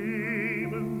das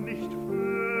Leben nicht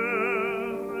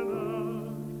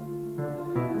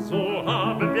so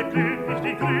haben wir glücklich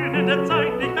die Grünen der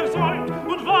Zeit nicht versäumt,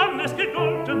 und wann es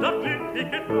gegolten, da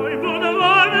glücklich geträumt, oder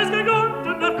wann es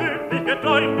gegolten, da glücklich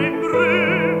geträumt, im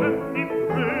Grünen, im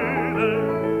Grünen.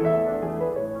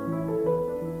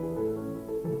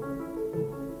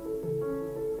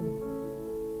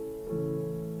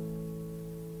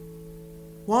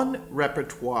 One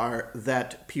repertoire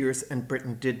that Pears and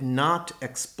Britten did not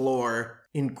explore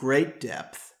in great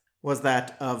depth was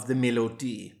that of the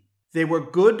mélodie. They were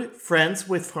good friends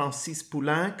with Francis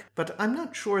Poulenc, but I'm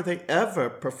not sure they ever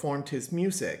performed his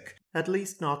music, at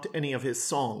least not any of his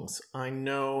songs. I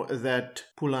know that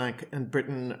Poulenc and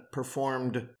Britten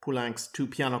performed Poulenc's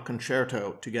 2-piano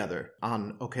concerto together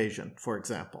on occasion, for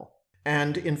example.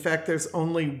 And in fact, there's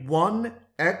only one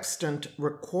extant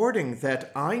recording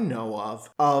that I know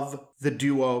of the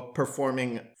duo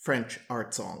performing French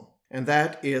art song, and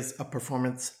that is a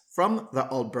performance from the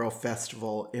Aldborough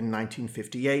Festival in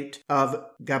 1958 of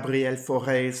Gabriel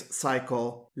Fauré's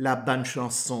cycle La Bonne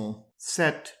Chanson,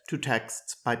 set to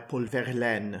texts by Paul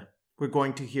Verlaine. We're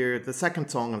going to hear the second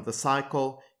song of the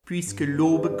cycle, Puisque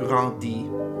l'aube grandit.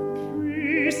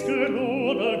 Puisque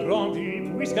l'aube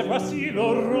grandit, puisque voici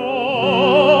l'aurore,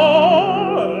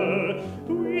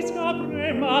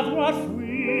 puisqu'après m'avoir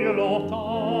fui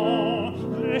longtemps,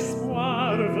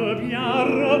 l'espoir veut bien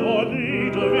revoler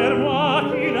vers moi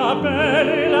qui l'appelle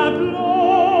et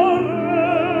l'implore.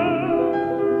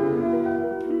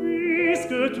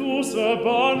 Puisque tout ce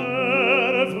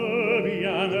bonheur veut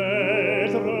bien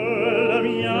être le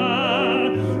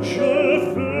mien, je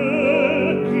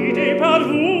veux quitter par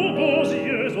vous, beaux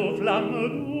yeux aux flammes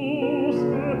douces,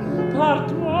 par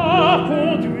toi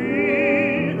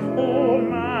conduit aux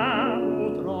mains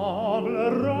où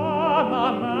tremblera ma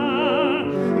main,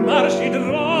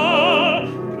 marchidra,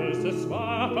 que ce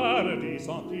soit par des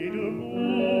sentiers de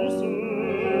mousse,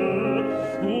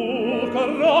 où que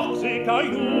rocs et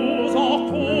cailloux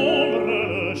encombrent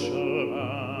le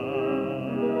chemin.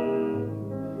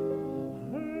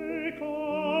 Et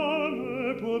comme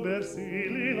pour bercer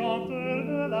les lenteurs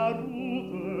de la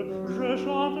route, je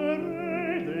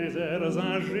chanterai des airs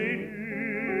ingénus.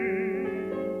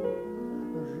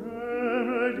 Je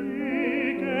me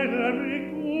dis qu'elle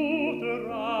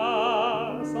m'écoutera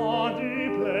sans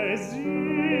déplaisir,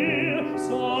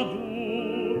 sans doute.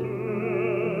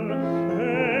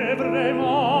 Et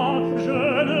vraiment, je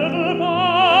ne veux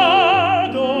pas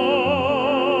d'autre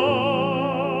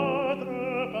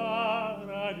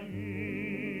paradis.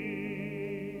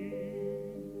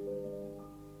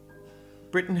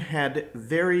 Britten had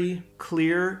very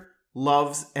clear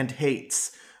loves and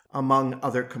hates among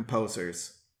other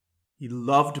composers. He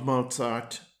loved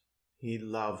Mozart, he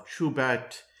loved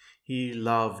Schubert, he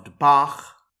loved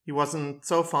Bach. He wasn't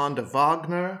so fond of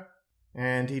Wagner,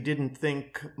 and he didn't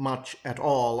think much at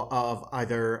all of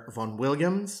either Vaughan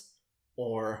Williams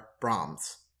or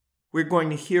Brahms. We're going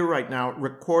to hear right now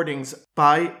recordings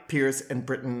by Pears and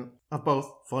Britten of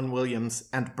both Vaughan Williams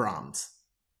and Brahms.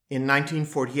 In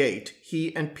 1948,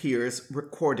 he and Pears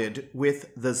recorded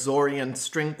with the Zorian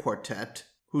String Quartet,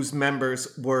 whose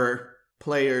members were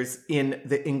players in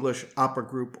the English opera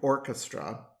group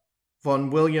orchestra, Vaughan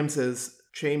Williams's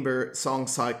chamber song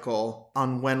cycle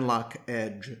On Wenlock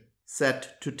Edge,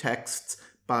 set to texts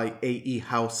by A.E.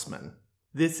 Housman.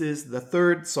 This is the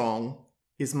third song,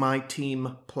 Is My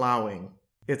Team Plowing?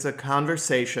 It's a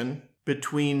conversation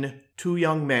between two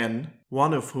young men,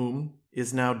 one of whom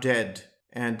is now dead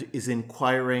and is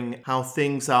inquiring how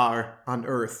things are on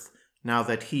earth now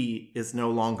that he is no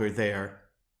longer there.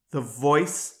 The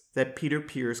voice that Peter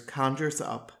Pears conjures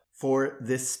up for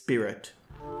this spirit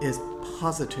is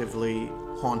positively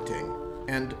haunting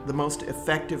and the most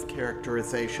effective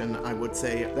characterization, I would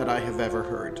say, that I have ever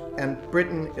heard. And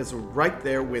Britten is right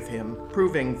there with him,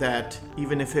 proving that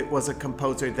even if it was a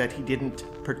composer that he didn't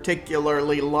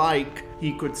particularly like,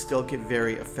 he could still give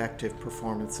very effective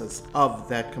performances of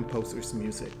that composer's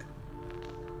music.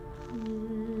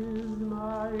 Is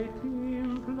my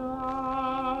team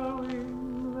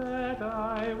plowing that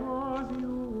I was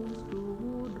used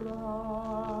to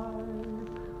drive,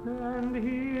 and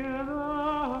hear the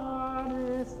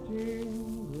harness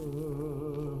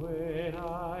jingle when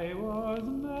I was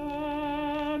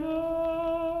man alive.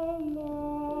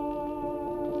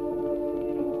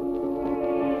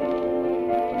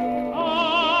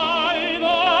 I, the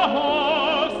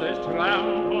horses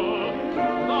trample,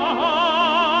 the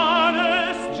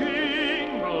harness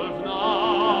jingles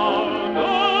now,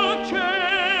 no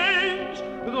change,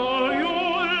 though you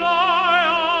lie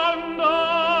under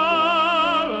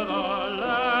the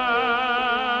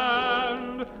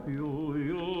land you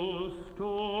used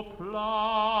to plow.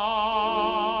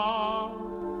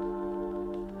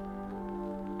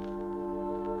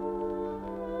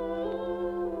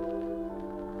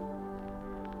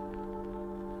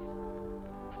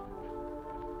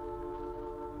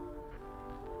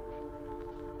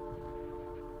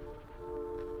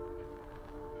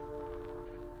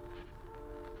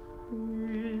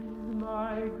 Is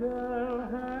my girl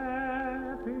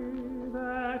happy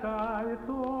that I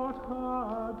thought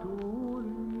hard to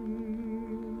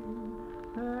leave?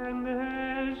 And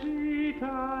has she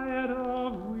tired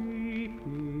of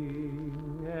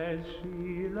weeping as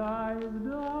she lies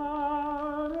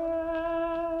down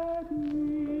at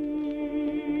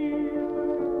ease?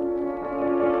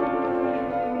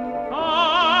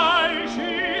 Aye,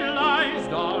 she lies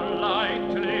down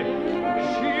lightly,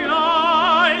 she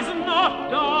lies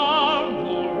not down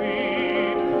to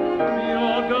weep.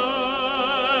 Your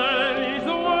girl is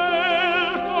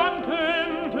well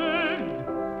contented.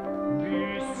 Be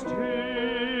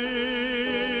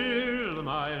still,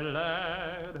 my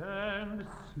lad, and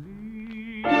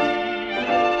sleep.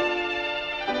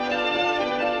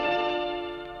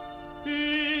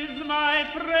 Is my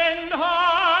friend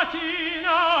hearty?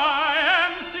 Now I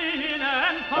am thin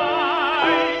and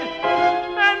pine.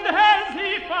 And has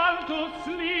he found to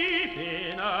sleep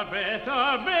in a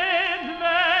better bed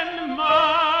than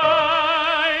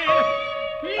mine?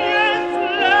 Yes,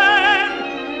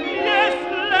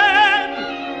 lad,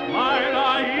 my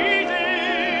lie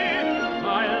easy,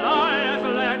 my lie as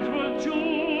lads will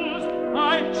choose. I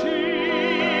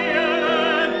cheer a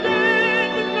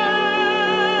dead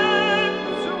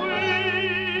man's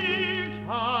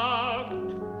sweetheart.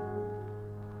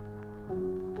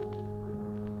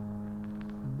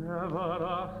 Never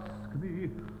ask me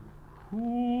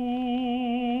whose.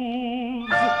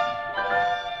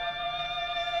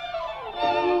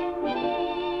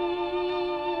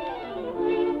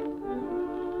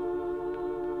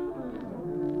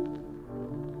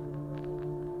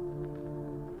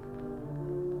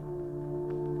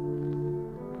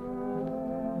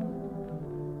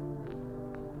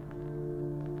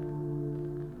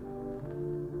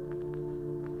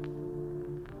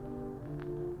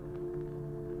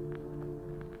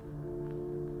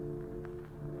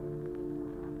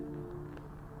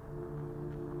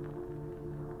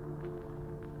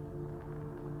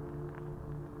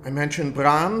 I mentioned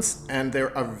Brahms, and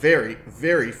there are very,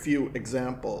 very few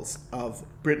examples of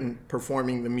Britten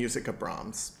performing the music of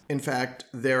Brahms. In fact,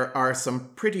 there are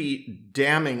some pretty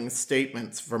damning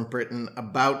statements from Britten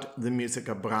about the music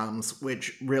of Brahms,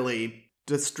 which really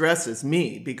distresses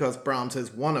me because Brahms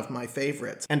is one of my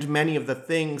favorites. And many of the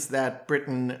things that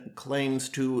Britten claims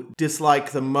to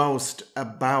dislike the most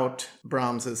about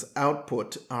Brahms's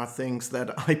output are things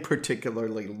that I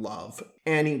particularly love.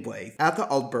 Anyway, at the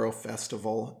Aldborough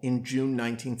Festival in June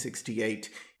 1968,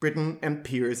 Britten and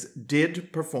Pears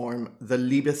did perform the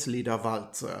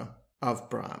Liebesliederwalzer of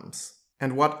Brahms.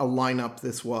 And what a lineup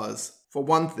this was. For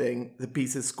one thing, the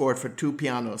piece is scored for two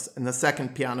pianos, and the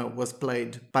second piano was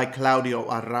played by Claudio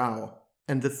Arrau.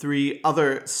 And the three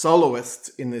other soloists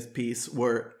in this piece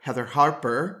were Heather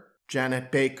Harper,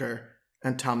 Janet Baker,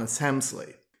 and Thomas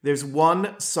Hemsley. There's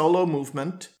one solo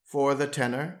movement for the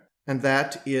tenor, and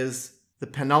that is the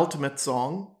penultimate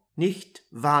song, Nicht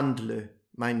wandle,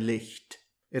 mein Licht.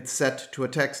 It's set to a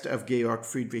text of Georg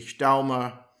Friedrich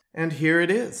Daumer, and here it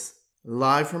is,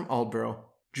 live from Aldborough,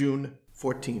 June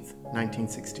 14th,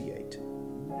 1968.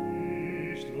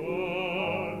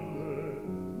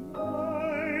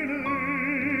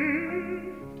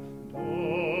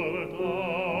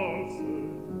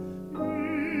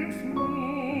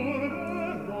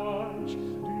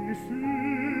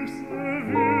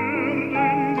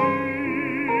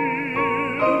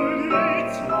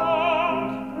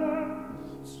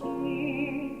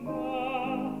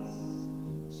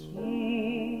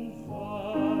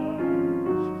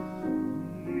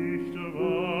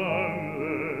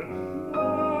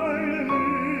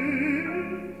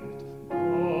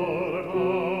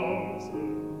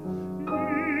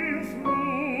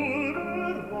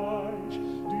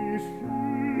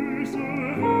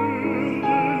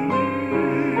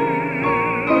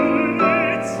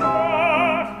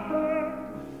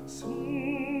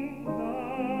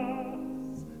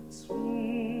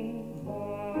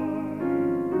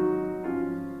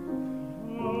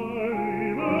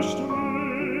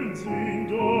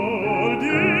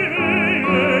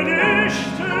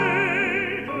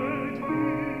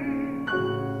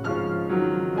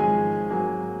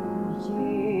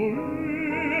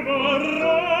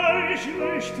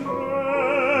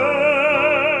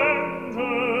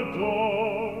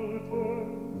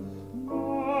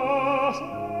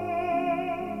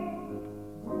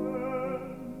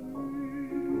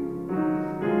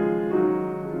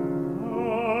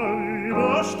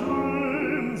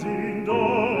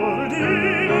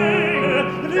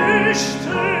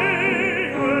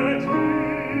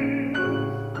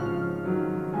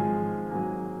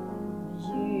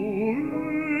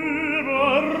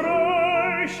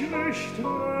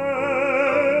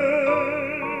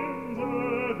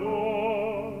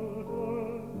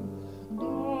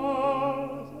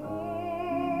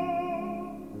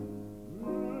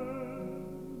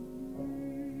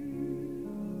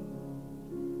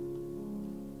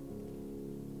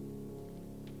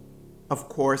 Of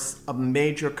course, a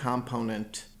major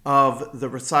component of the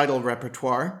recital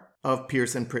repertoire of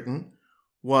Pears and Britten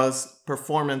was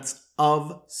performance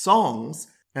of songs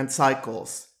and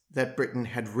cycles that Britten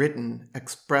had written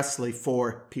expressly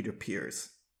for Peter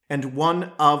Pears. And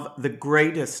one of the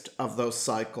greatest of those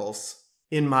cycles,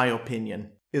 in my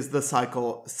opinion, is the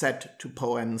cycle set to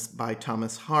poems by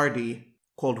Thomas Hardy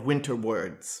called Winter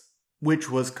Words,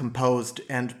 which was composed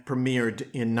and premiered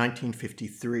in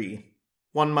 1953.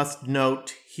 One must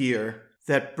note here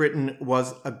that Britten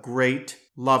was a great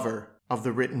lover of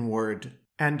the written word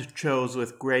and chose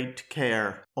with great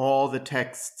care all the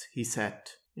texts he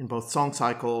set in both song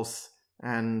cycles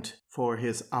and for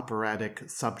his operatic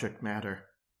subject matter.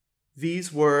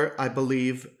 These were, I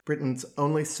believe, Britten's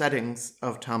only settings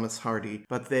of Thomas Hardy,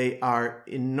 but they are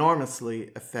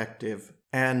enormously effective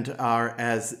and are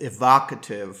as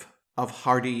evocative of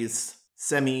Hardy's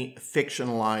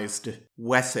semi-fictionalized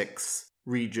Wessex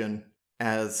region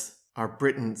as are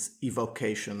Britten's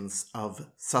evocations of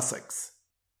Sussex.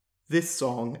 This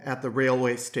song, At the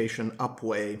Railway Station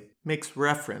Upway, makes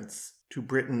reference to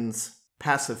Britten's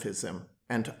pacifism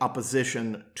and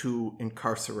opposition to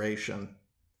incarceration.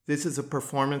 This is a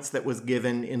performance that was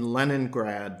given in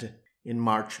Leningrad in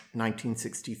March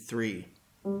 1963.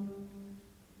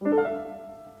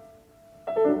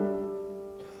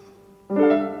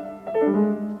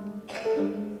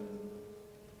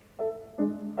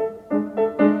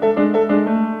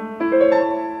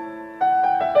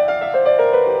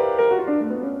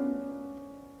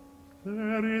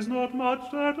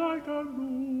 That I can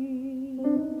do,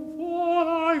 for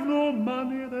I've no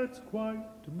money that's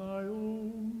quite my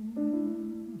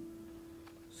own.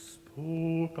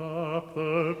 Spoke up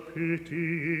the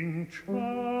pitying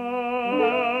child,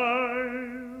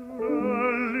 a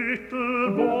little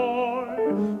boy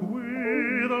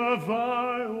with a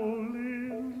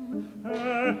violin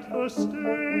at the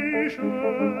station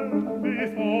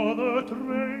before the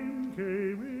train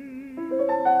came in.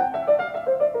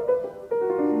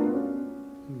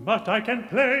 But I can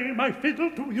play my fiddle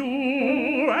to you,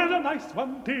 and a nice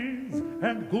one 'tis,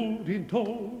 and good in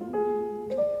tone.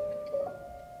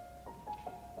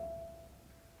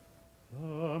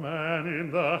 The man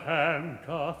in the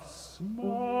handcuffs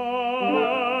smiled,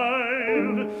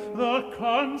 the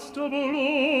constable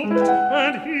looked,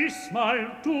 and he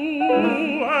smiled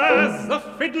too, as the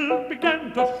fiddle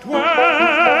began to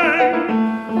twang.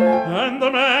 And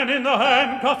the man in the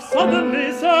handcuffs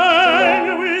suddenly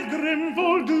sang with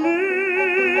grimful glee,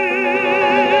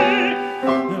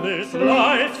 this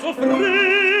life so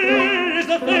free is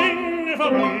the thing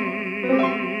for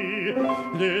me.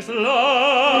 This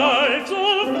life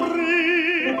so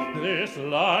free, this this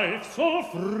life so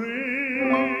free.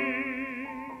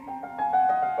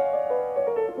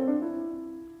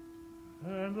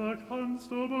 And the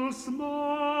constable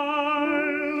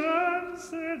smiled and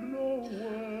said no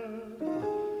word,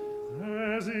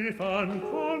 as if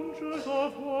unconscious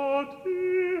of what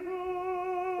he heard.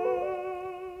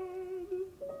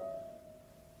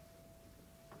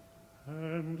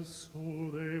 And so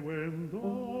they went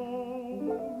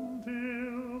on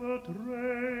till the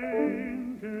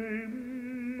train came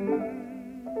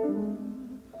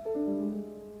in.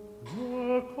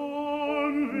 The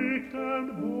convict and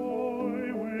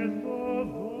boy with the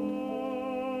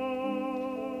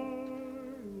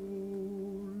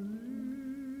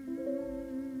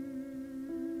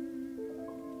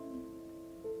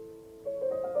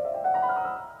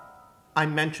I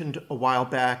mentioned a while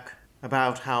back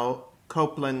about how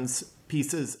Copland's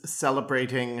pieces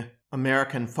celebrating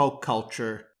American folk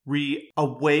culture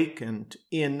reawakened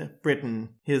in Britain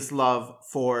his love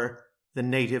for the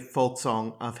native folk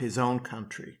song of his own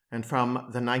country. And from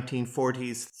the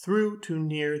 1940s through to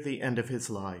near the end of his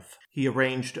life, he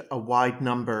arranged a wide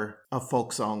number of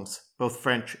folk songs, both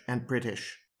French and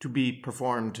British, to be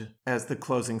performed as the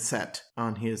closing set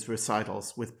on his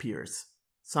recitals with Pears.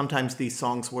 Sometimes these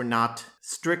songs were not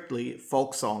strictly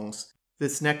folk songs.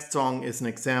 This next song is an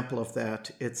example of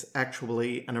that. It's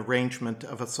actually an arrangement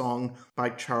of a song by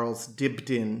Charles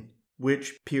Dibdin,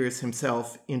 which Pears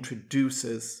himself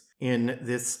introduces in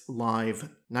this live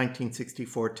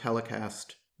 1964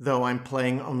 telecast. Though I'm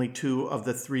playing only 2 of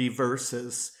the 3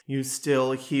 verses, you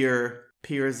still hear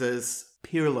Pears's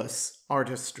peerless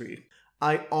artistry.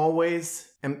 I always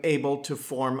am able to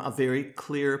form a very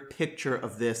clear picture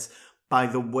of this by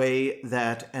the way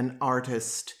that an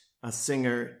artist, a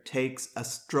singer, takes a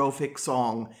strophic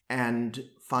song and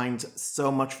finds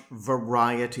so much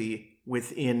variety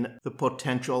within the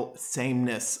potential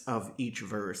sameness of each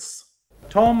verse.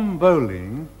 Tom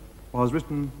Bowling was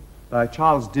written by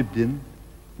Charles Dibdin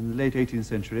in the late 18th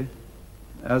century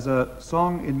as a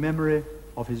song in memory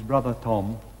of his brother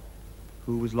Tom,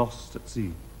 who was lost at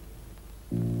sea.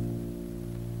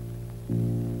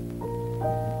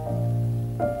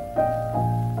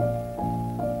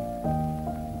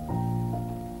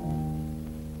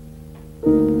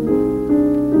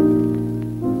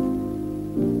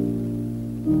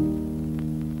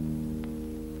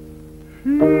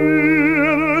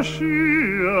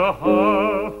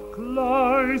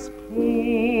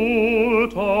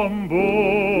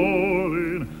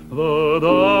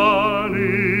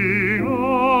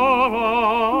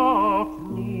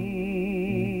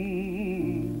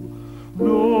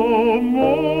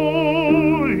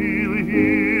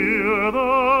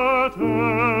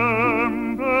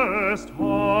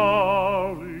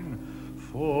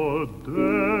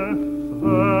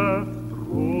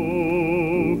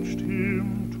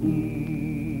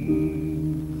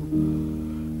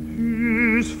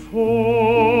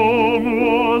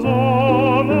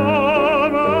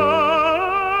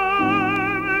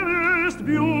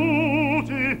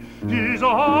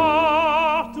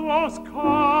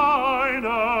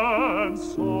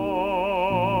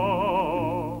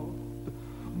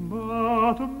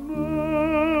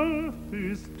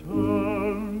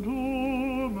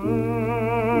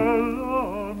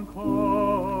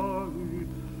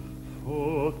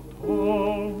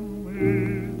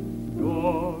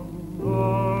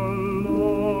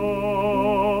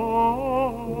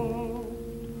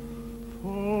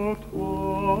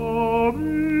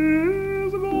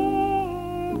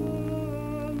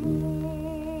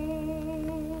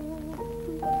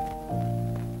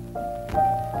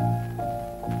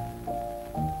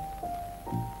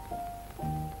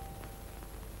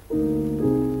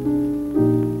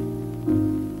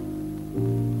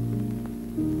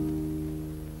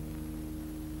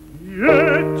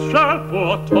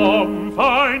 Tom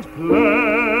find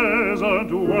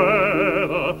pleasant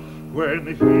weather when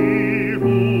he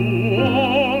who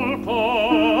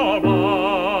all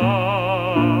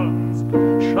commands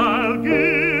shall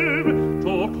give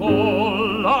to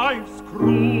call life's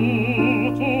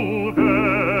crew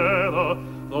together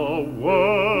the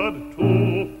word to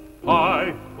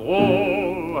pipe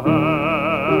all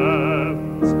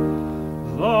hands.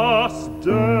 Thus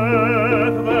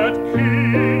death that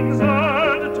kings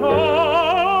and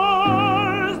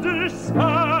tars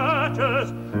dispatches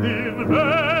in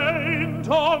vain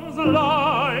Tom's life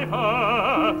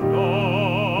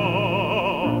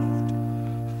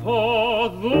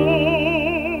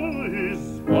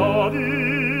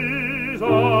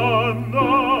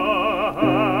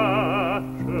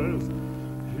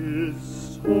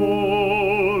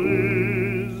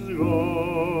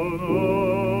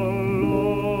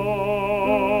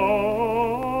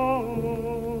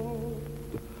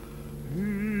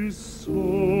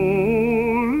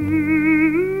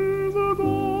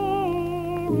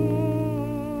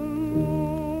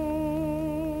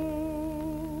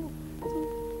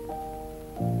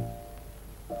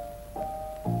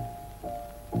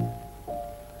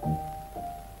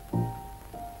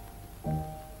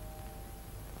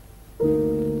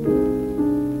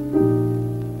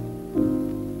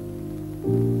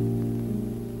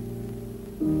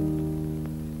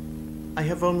I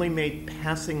have only made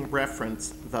passing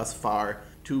reference thus far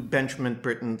to Benjamin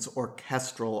Britten's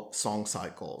orchestral song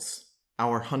cycles.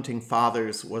 Our Hunting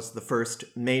Fathers was the first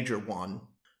major one,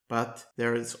 but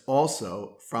there is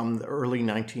also, from the early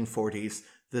 1940s,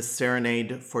 the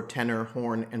Serenade for Tenor,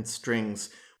 Horn, and Strings,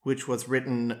 which was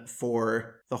written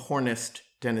for the hornist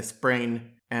Dennis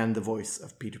Brain and the voice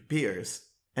of Peter Pears,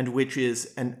 and which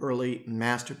is an early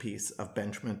masterpiece of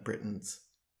Benjamin Britten's.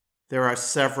 There are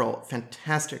several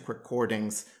fantastic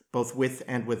recordings, both with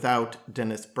and without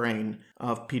Dennis Brain,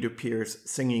 of Peter Pears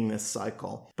singing this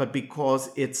cycle, but because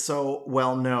it's so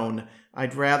well known,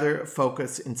 I'd rather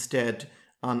focus instead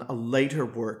on a later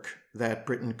work that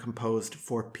Britten composed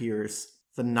for Pears,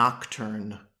 The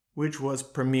Nocturne, which was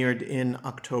premiered in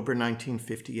October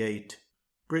 1958.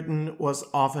 Britten was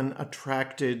often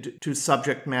attracted to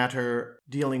subject matter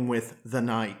dealing with the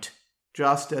night,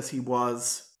 just as he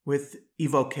was with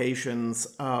evocations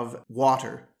of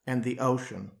water and the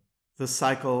ocean. The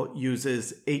cycle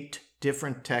uses 8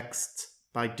 different texts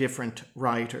by different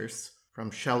writers, from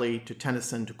Shelley to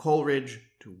Tennyson to Coleridge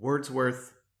to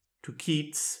Wordsworth to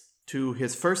Keats to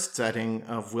his first setting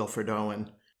of Wilfred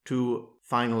Owen to,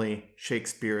 finally,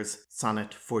 Shakespeare's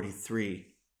Sonnet 43.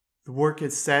 The work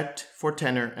is set for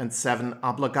tenor and 7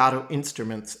 obbligato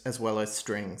instruments as well as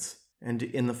strings, and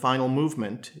in the final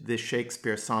movement, this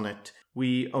Shakespeare sonnet,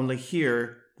 we only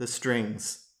hear the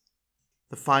strings.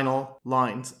 The final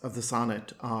lines of the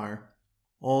sonnet are,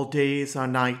 "All days are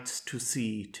nights to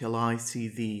see till I see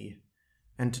thee,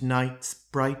 and nights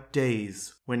bright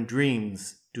days when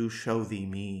dreams do show thee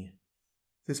me."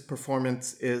 This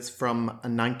performance is from a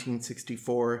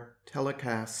 1964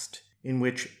 telecast in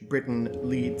which Britten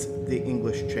leads the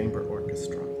English Chamber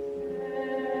Orchestra.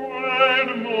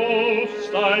 When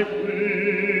most I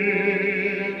plead,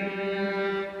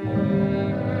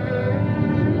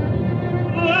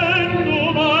 then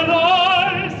do mine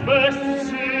eyes best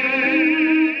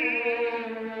see,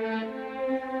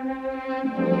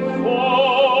 for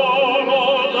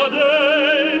all the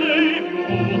day they do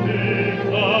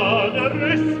things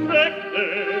unrespected.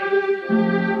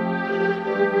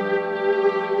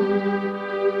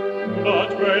 But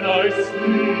when I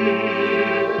sleep,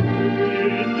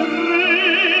 in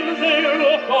dreams they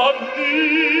look on me,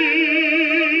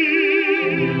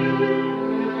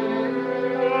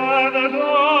 and the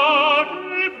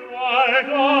darkly bright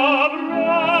are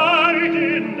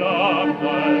brightened up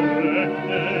directed.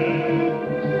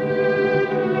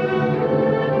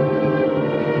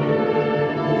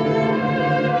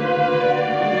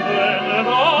 Then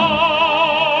thou,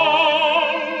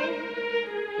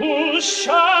 whose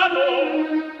shadows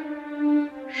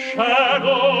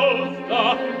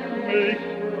doth make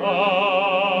cry,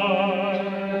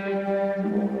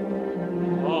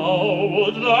 how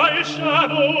would thy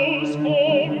shadows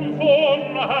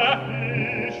form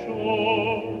happy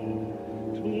shore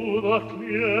to the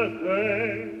clear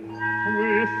day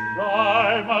with thy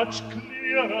much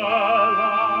clearer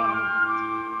light,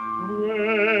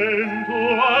 when to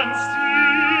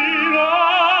unseen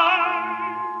eyes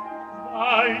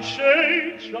thy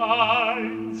shade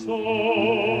shines so.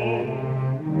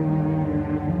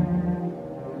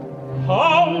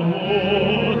 How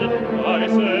would I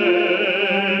say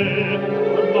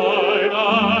mine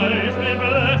eyes be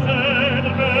blessed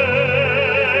made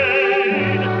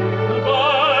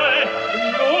by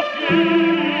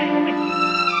looking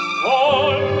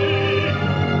on me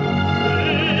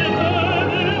in the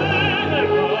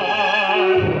daylight,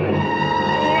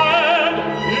 when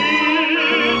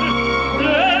in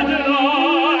dead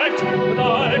light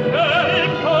thy very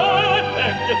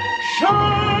perfect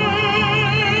shine.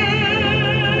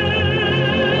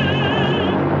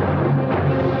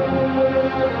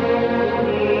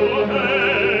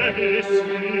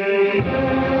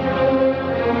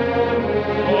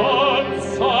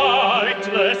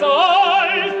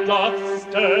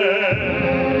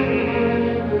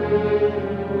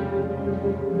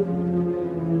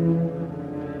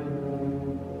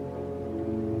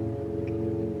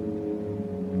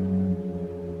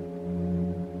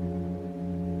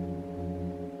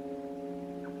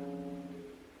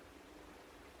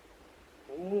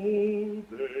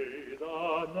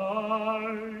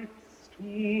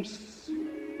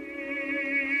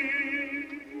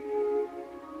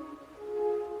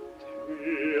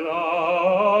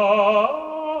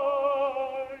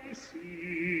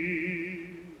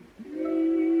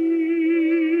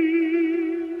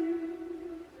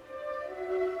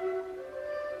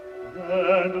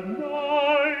 And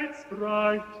night's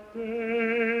bright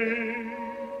day,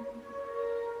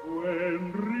 when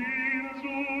dreams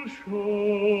do show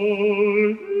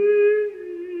thee me.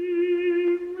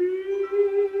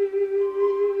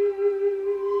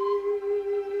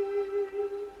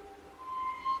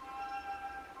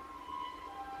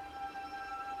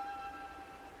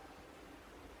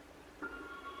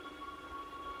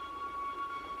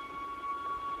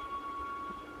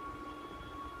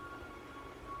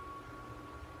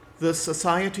 The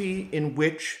society in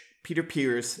which Peter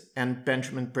Pears and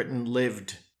Benjamin Britten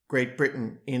lived, Great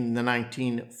Britain, in the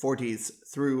 1940s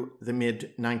through the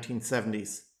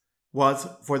mid-1970s, was,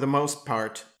 for the most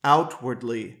part,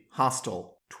 outwardly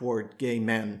hostile toward gay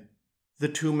men. The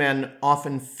two men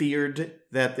often feared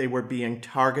that they were being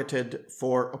targeted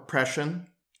for oppression,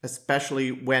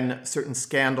 especially when certain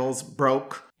scandals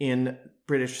broke in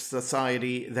British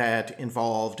society that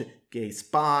involved gay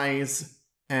spies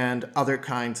and other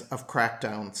kinds of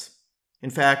crackdowns. In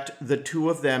fact, the two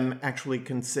of them actually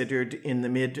considered in the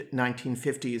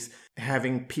mid-1950s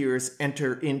having Pears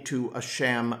enter into a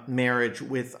sham marriage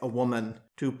with a woman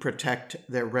to protect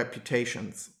their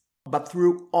reputations. But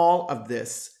through all of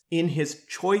this, in his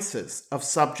choices of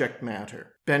subject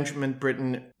matter, Benjamin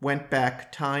Britten went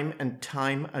back time and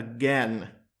time again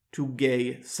to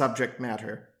gay subject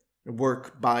matter,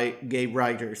 work by gay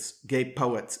writers, gay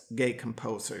poets, gay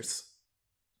composers.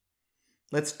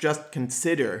 Let's just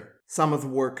consider some of the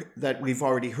work that we've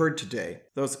already heard today.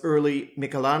 Those early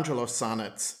Michelangelo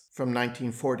sonnets from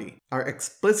 1940 are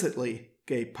explicitly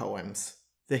gay poems.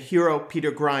 The hero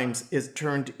Peter Grimes is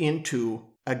turned into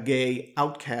a gay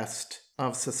outcast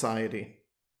of society.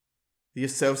 The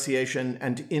association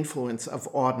and influence of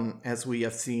Auden, as we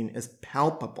have seen, is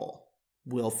palpable.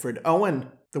 Wilfred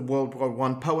Owen, the World War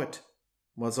I poet,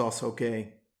 was also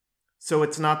gay. So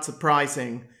it's not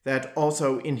surprising that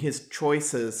also in his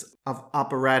choices of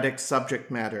operatic subject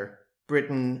matter,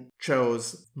 Britten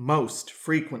chose most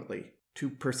frequently to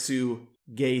pursue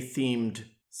gay-themed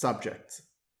subjects.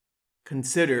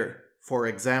 Consider, for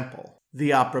example,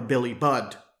 the opera Billy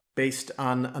Budd, based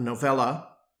on a novella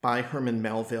by Herman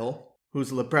Melville,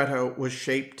 whose libretto was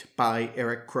shaped by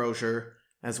Eric Crozier,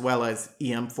 as well as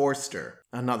E.M. Forster,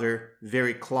 another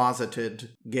very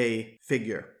closeted gay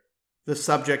figure. The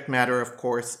subject matter, of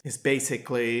course, is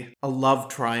basically a love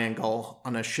triangle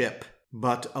on a ship,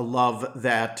 but a love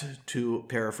that, to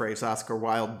paraphrase Oscar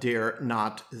Wilde, dare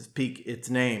not speak its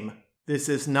name. This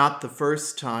is not the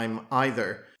first time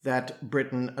either that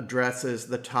Britten addresses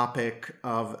the topic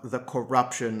of the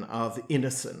corruption of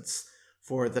innocence,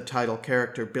 for the title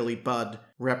character Billy Budd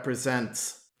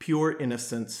represents pure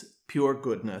innocence, pure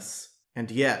goodness, and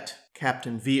yet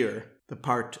Captain Vere, the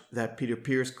part that Peter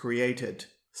Pears created,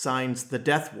 signs the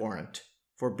death warrant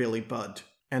for Billy Budd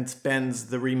and spends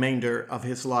the remainder of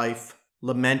his life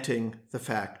lamenting the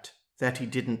fact that he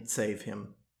didn't save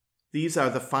him. These are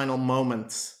the final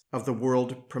moments of the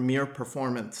world premiere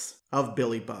performance of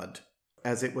Billy Budd,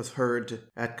 as it was heard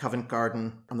at Covent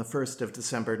Garden on the 1st of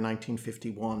December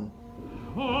 1951.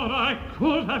 For I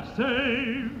could have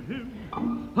saved him,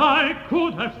 I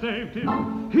could have saved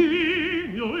him, he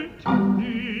knew it,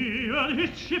 he and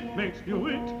his shipmates knew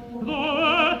it, though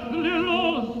earthly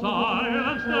law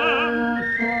silence them.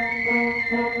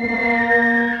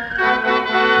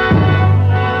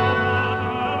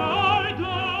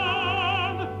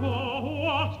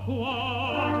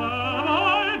 What have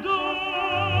I done?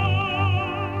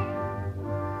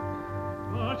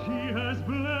 But he has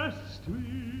blessed me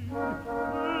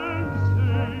and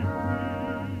saved me,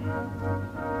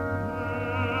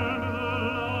 and the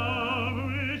love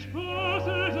which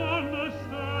passes understanding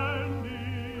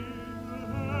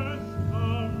has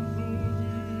come to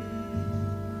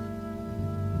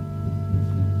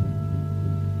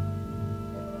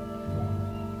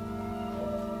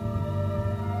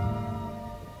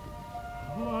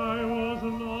I was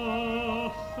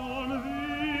lost on the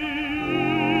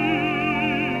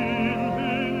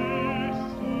infinite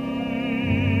sea.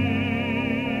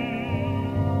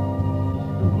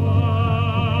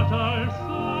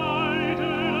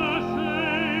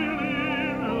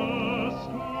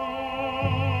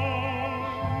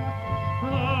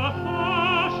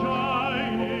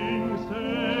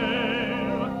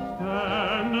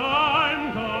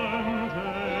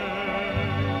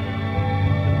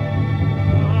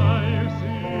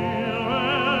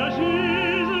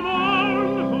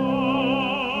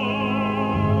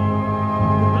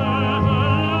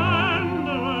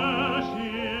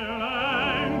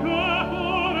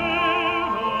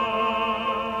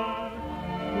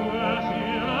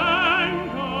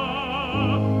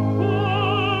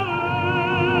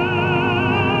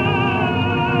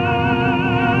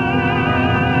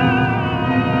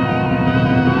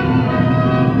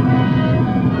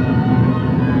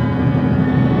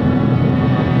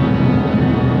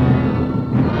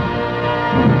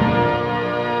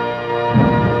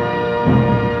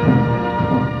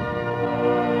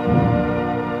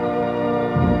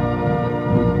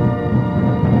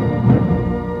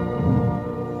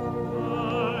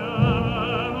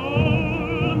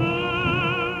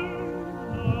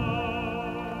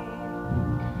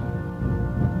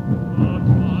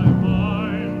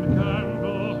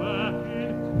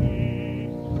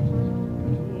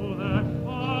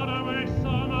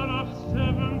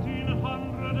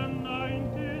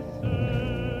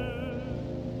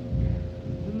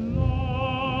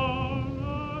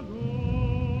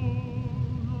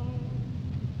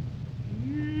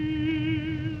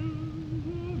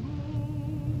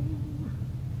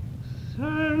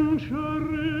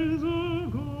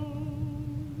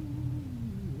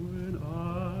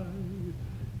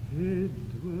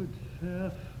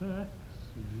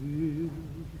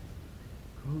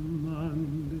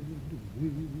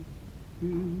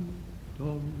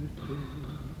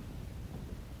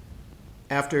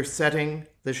 After setting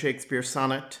the Shakespeare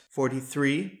Sonnet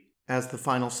 43 as the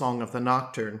final song of the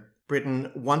nocturne,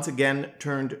 Britten once again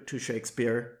turned to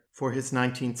Shakespeare for his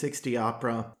 1960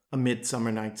 opera, A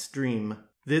Midsummer Night's Dream.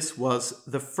 This was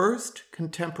the first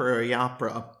contemporary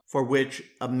opera for which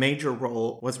a major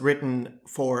role was written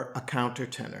for a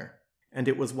countertenor. And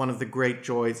it was one of the great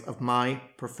joys of my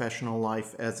professional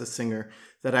life as a singer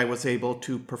that I was able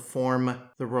to perform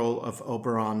the role of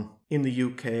Oberon in the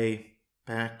UK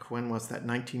back, when was that?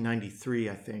 1993,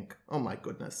 I think. Oh my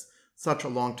goodness. Such a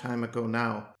long time ago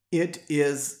now. It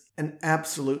is an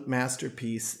absolute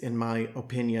masterpiece, in my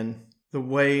opinion. The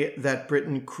way that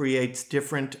Britten creates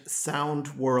different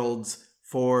sound worlds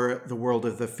for the world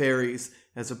of the fairies,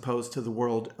 as opposed to the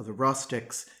world of the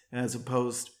rustics, as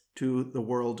opposed to the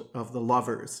world of the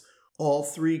lovers. All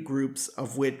three groups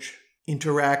of which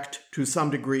interact to some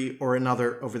degree or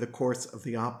another over the course of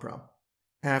the opera.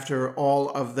 After all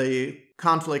of the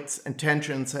conflicts and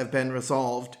tensions have been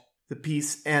resolved, the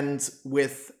piece ends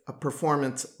with a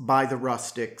performance by the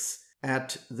rustics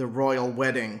at the royal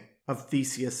wedding of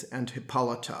Theseus and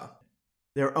Hippolyta,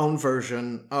 their own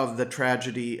version of the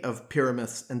tragedy of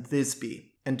Pyramus and Thisbe.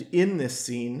 And in this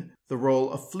scene, the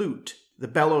role of Flute, the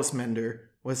bellows mender,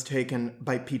 was taken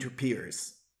by Peter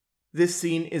Pears. This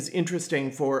scene is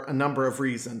interesting for a number of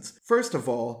reasons. First of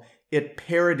all, it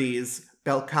parodies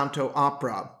bel canto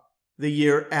opera, the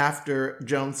year after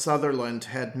Joan Sutherland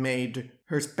had made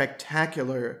her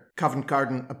spectacular Covent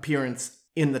Garden appearance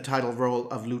in the title role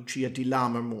of Lucia di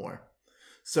Lammermoor.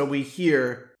 So we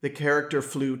hear the character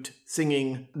Flute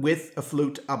singing with a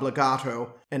flute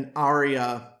obbligato an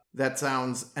aria that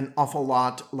sounds an awful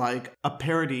lot like a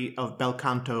parody of bel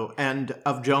canto and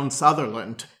of Joan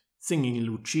Sutherland singing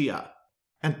Lucia.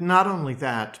 And not only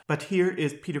that, but here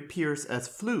is Peter Pears as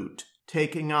Flute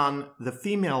taking on the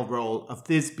female role of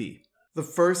Thisbe, the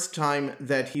first time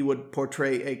that he would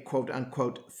portray a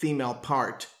quote-unquote female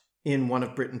part in one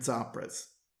of Britten's operas.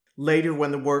 Later,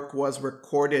 when the work was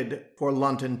recorded for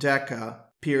London Decca,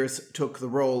 Pears took the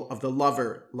role of the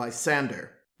lover,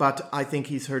 Lysander, but I think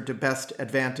he's heard to best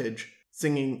advantage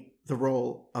singing the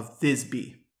role of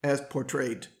Thisbe, as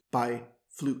portrayed by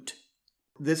Flute.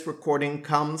 This recording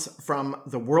comes from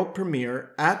the world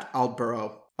premiere at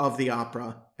Aldborough of the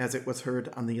opera, as it was heard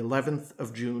on the 11th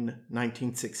of June,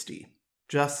 1960.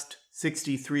 Just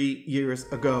 63 years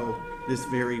ago this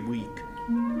very week.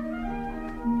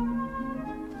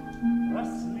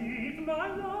 Asleep, my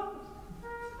love,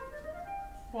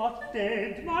 what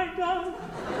dead, my dove?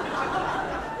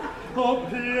 Oh,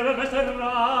 Pyramus,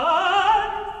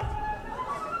 arise!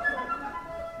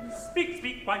 Speak,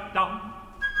 speak, quite dumb.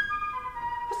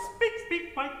 Speak,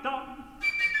 speak, quite dumb.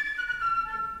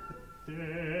 Dead,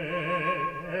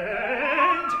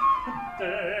 dead,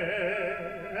 dead.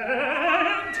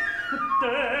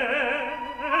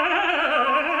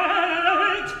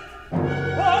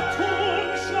 What tomb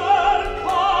shall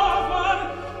cover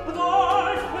thy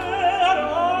fair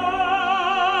eyes?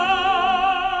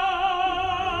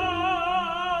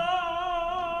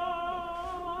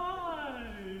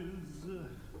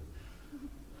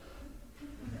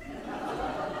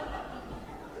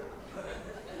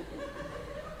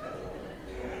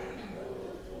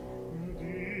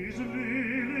 These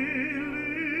lily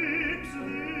lips,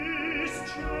 this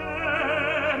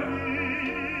cherry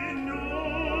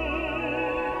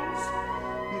nose,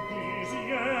 these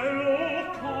yellow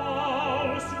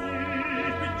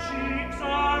cow-sleep cheeks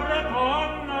are gone.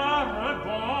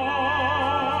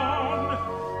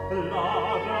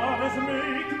 Lovers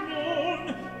make known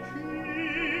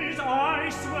his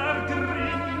eyes were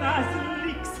green as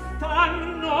leeks,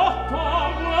 and not a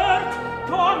word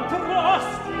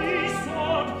contrast he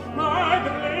sought, my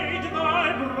blade, thy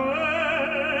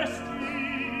breast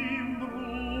imbrew,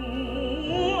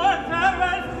 and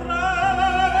farewell friends.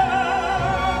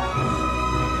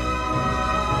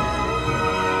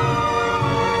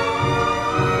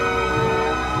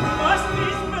 Must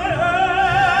these men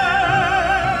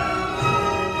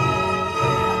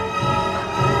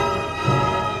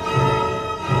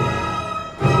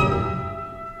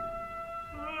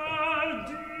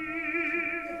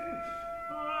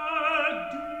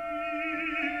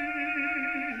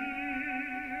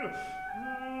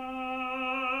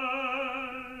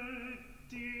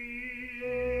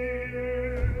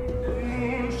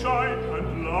moonshine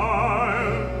and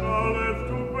lion are left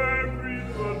to bury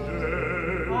the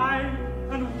dead. Aye,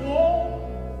 and war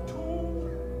too.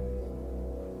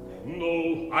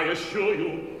 No, I assure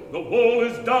you, the wall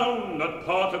is down that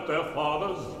parted their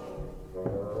fathers.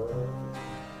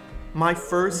 My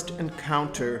first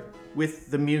encounter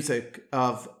with the music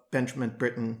of Benjamin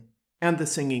Britten and the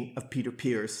singing of Peter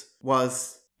Pears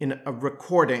was in a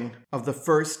recording of the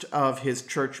first of his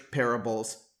church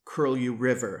parables, Curlew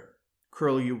River.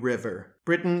 Curlew River.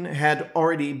 Britten had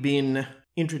already been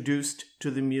introduced to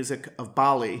the music of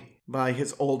Bali by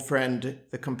his old friend,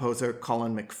 the composer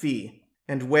Colin McPhee.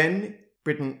 And when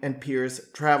Britten and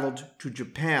Pears traveled to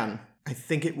Japan, I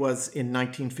think it was in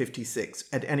 1956,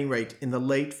 at any rate, in the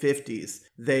late 50s,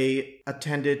 they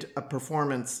attended a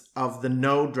performance of the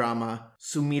No drama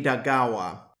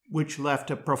Sumidagawa, which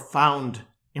left a profound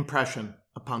impression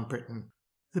upon Britten.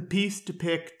 The piece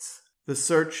depicts the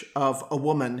search of a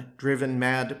woman driven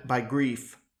mad by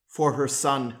grief for her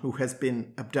son who has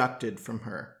been abducted from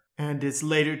her and is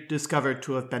later discovered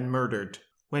to have been murdered.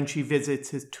 When she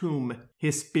visits his tomb,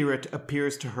 his spirit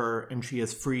appears to her and she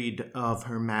is freed of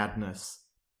her madness.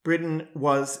 Britten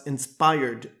was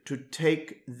inspired to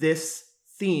take this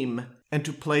theme and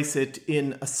to place it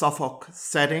in a Suffolk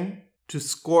setting, to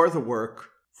score the work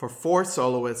for 4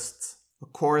 soloists, a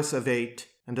chorus of 8,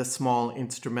 and a small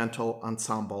instrumental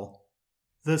ensemble.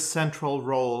 The central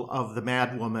role of the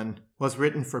madwoman was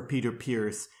written for Peter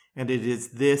Pears, and it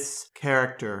is this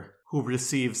character who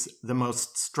receives the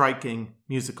most striking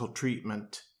musical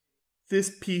treatment.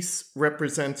 This piece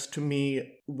represents to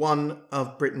me one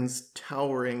of Britten's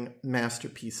towering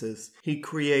masterpieces. He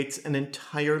creates an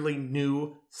entirely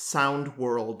new sound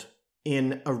world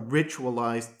in a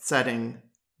ritualized setting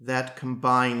that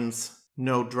combines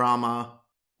no drama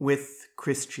with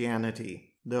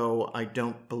Christianity, though I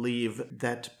don't believe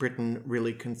that Britten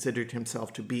really considered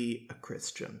himself to be a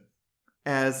Christian.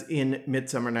 As in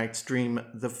Midsummer Night's Dream,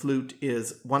 the flute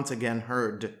is once again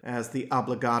heard as the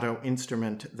obligato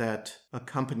instrument that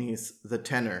accompanies the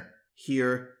tenor.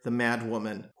 Here, the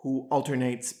madwoman, who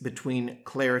alternates between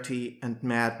clarity and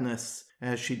madness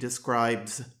as she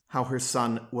describes how her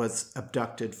son was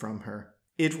abducted from her.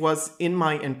 It was in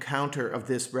my encounter of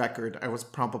this record, I was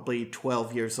probably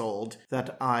 12 years old,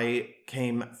 that I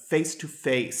came face to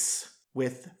face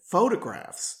with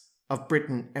photographs of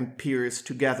Britten and Pears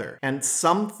together. And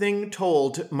something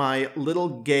told my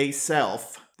little gay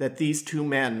self that these two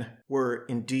men were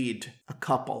indeed a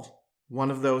couple. One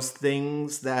of those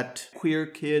things that queer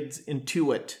kids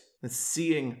intuit, that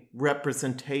seeing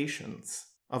representations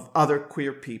of other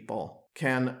queer people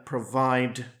can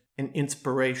provide an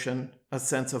inspiration, a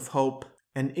sense of hope,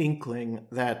 an inkling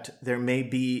that there may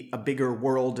be a bigger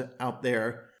world out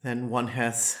there than one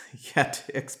has yet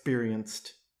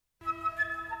experienced.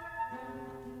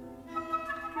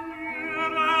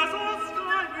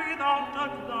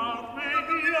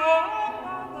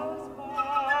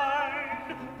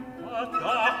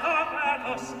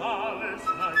 Starless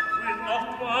night with not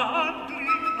one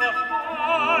gleam of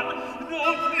dawn, no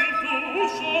gleam to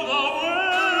show the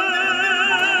way.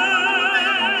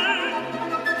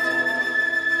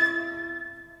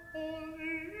 All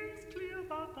is clear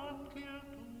but unclear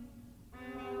too.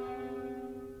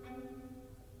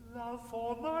 Love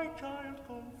for my child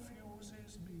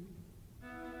confuses me.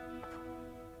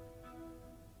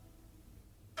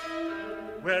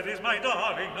 Where is my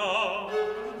darling now?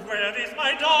 Where is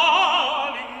my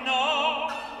darling now?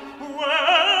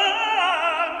 Where?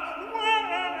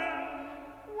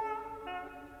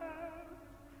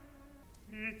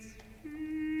 It's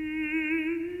here.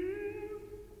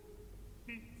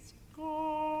 It's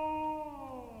gone.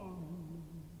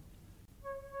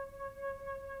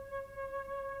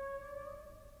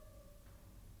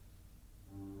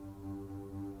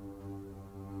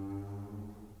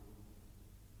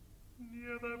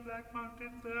 Near the black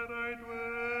mountains there I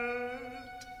dwelt.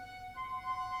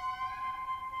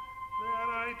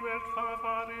 There I dwelt far,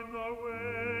 far in the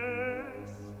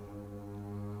west.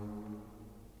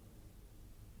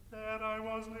 There I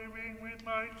was living with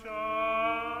my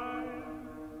child.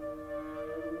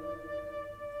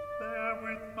 There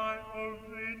with my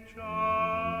only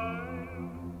child.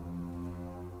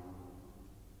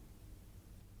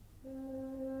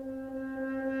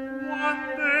 One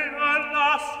day,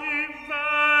 alas, he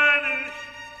vanished.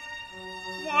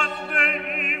 One day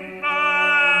he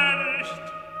vanished.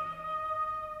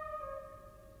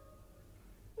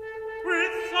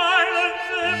 With silence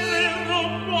every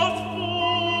room was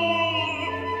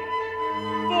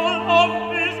full of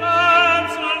his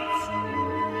absence,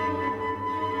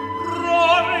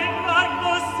 roaring like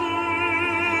the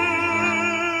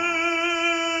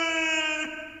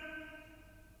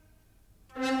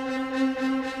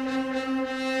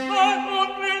My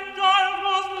only child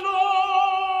was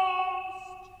lost.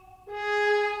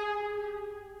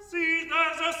 See,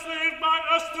 there's a slave by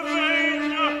a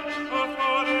stranger, a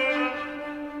foreigner.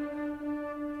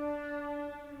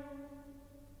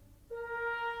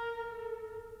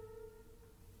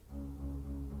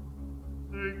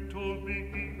 They told me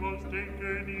he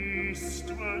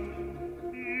Eastward,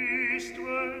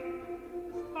 eastward,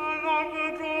 along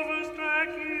the drover's track,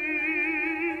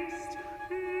 east,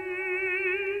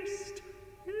 east,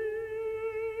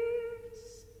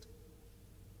 east.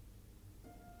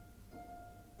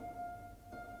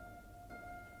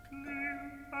 Clear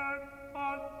and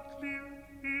unclear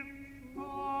in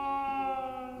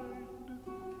mind,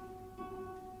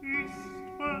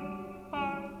 eastward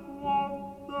I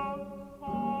wander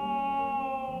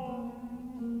on,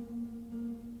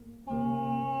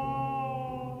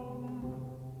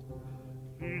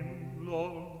 in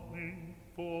longing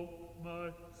for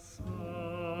my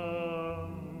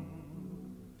son,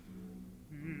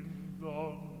 in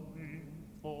longing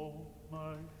for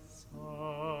my son.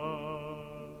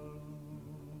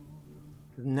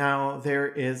 Now, there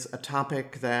is a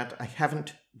topic that I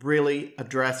haven't really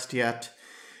addressed yet,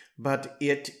 but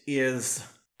it is,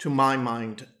 to my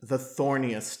mind, the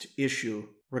thorniest issue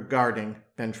regarding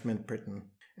Benjamin Britten,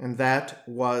 and that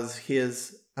was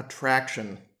his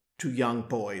attraction to young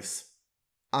boys.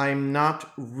 I'm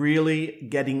not really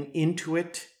getting into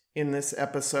it in this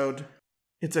episode.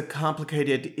 It's a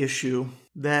complicated issue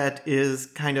that is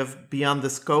kind of beyond the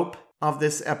scope of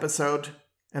this episode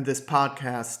and this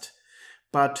podcast,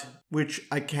 but which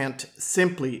I can't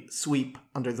simply sweep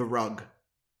under the rug.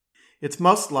 It's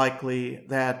most likely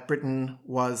that Britten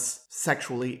was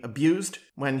sexually abused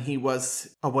when he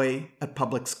was away at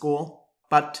public school,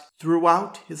 but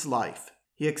throughout his life,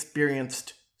 he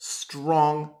experienced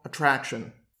strong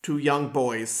attraction to young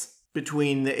boys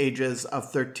between the ages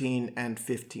of 13 and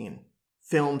 15.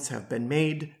 Films have been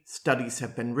made, studies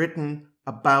have been written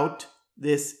about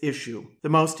this issue. The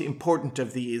most important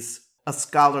of these, a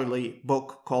scholarly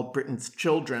book called Britten's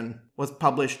Children, was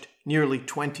published nearly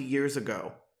 20 years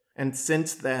ago. And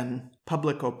since then,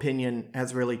 public opinion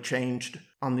has really changed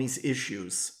on these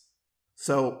issues.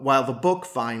 So while the book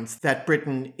finds that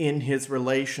Britten, in his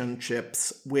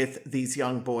relationships with these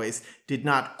young boys, did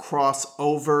not cross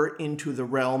over into the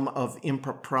realm of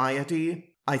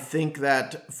impropriety, I think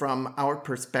that from our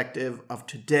perspective of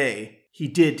today, he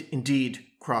did indeed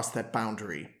cross that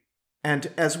boundary.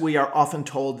 And as we are often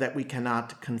told that we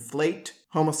cannot conflate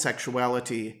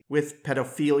homosexuality with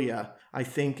pedophilia, I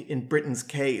think in Britten's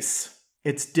case,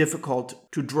 it's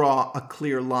difficult to draw a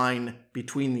clear line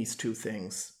between these two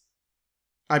things.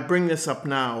 I bring this up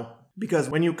now because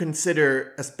when you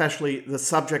consider especially the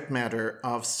subject matter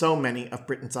of so many of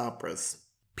Britten's operas,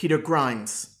 Peter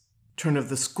Grimes, Turn of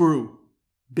the Screw,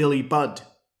 Billy Budd,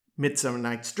 Midsummer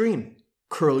Night's Dream,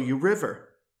 Curlew River,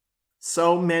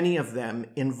 so many of them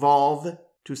involve,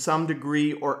 to some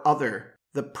degree or other,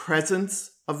 the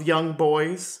presence of young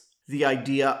boys, the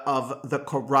idea of the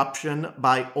corruption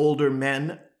by older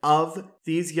men of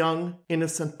these young,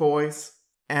 innocent boys,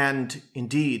 and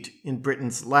indeed, in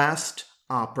Britten's last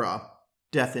opera,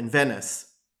 Death in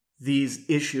Venice, these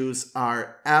issues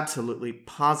are absolutely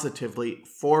positively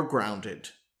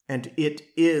foregrounded, and it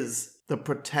is the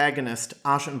protagonist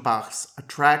Aschenbach's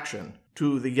attraction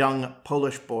to the young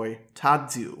Polish boy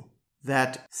Tadzio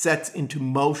that sets into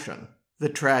motion the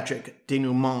tragic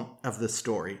denouement of the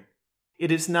story.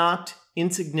 It is not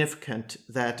insignificant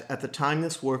that at the time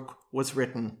this work was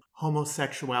written,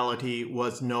 homosexuality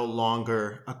was no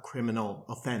longer a criminal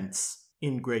offense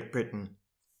in Great Britain.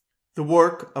 The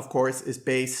work, of course, is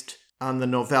based on the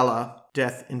novella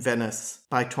Death in Venice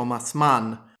by Thomas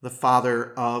Mann, the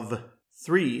father of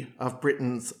 3 of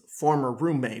Britten's former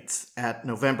roommates at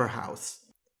November House.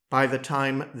 By the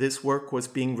time this work was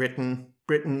being written,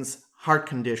 Britten's heart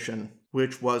condition,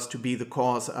 which was to be the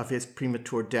cause of his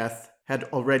premature death, had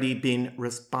already been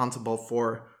responsible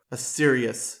for a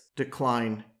serious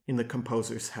decline in the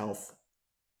composer's health.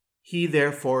 He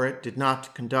therefore did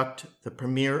not conduct the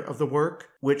premiere of the work,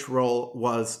 which role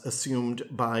was assumed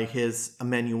by his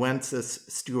amanuensis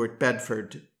Stuart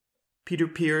Bedford. Peter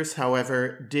Pears,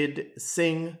 however, did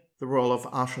sing the role of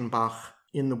Aschenbach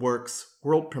in the work's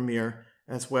world premiere,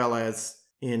 as well as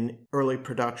in early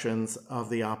productions of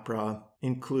the opera,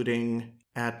 including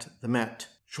at the Met,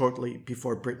 shortly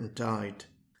before Britten died.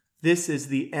 This is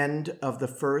the end of the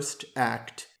first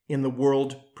act in the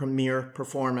world premiere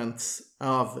performance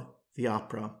of the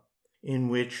opera, in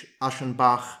which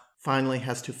Aschenbach finally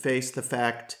has to face the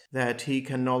fact that he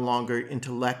can no longer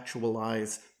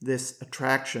intellectualize this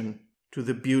attraction to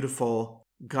the beautiful,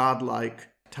 godlike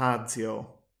Tadzio.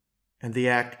 And the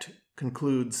act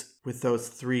concludes with those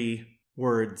 3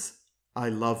 words, I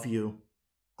love you.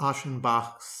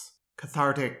 Aschenbach's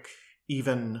cathartic,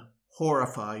 even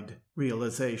horrified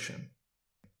realization,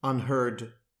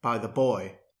 unheard by the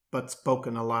boy, but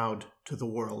spoken aloud to the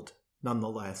world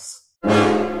nonetheless.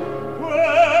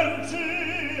 When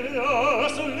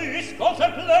Jesus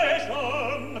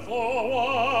contemplation for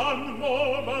one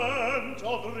moment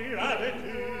of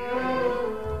reality.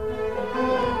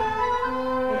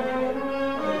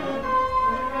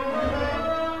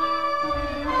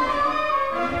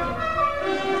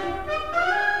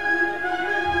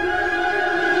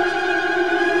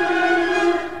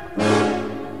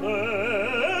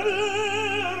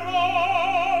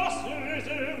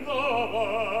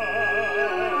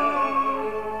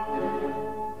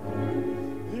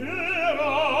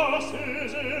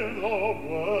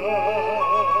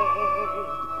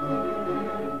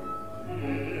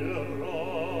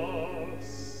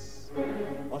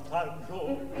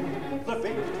 The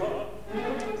victor,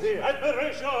 the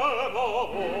admiration of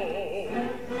all.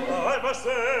 I must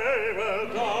say, well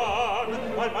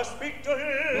done. I must speak to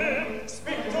him,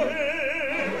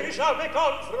 we shall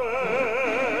become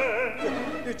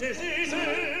friends. It is easy,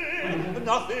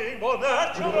 nothing more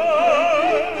natural.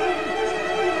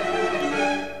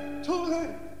 Too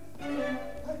late. I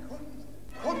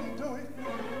couldn't do it.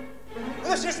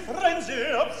 This is frenzy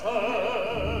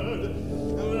absurd.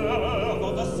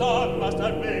 For the sun must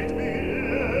have made me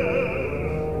ill.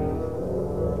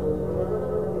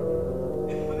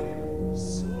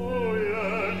 So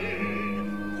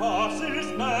yearning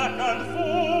passes back and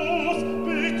forth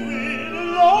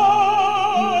between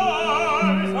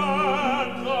life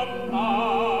and the mind.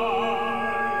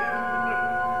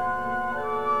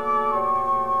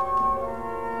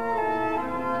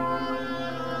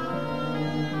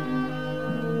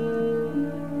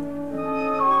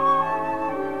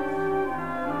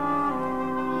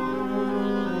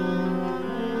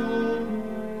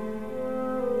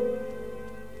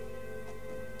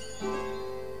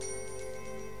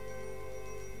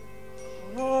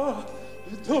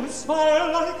 Don't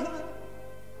smile like that.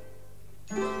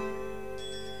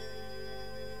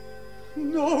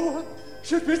 No one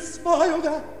should be smiled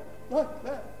at like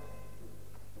that.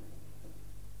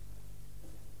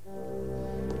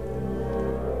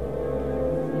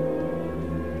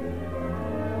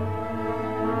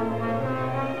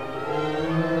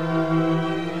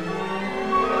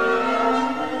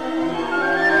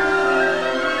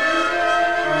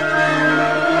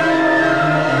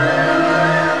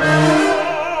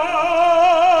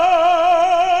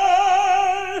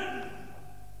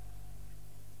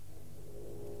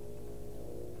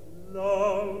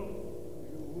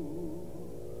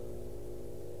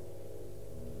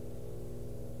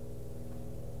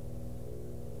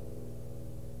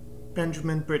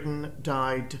 Benjamin Britten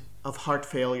died of heart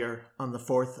failure on the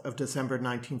 4th of December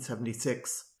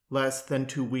 1976, less than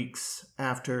 2 weeks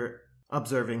after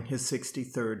observing his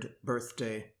 63rd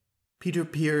birthday. Peter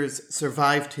Pears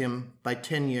survived him by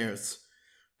 10 years,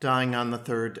 dying on the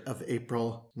 3rd of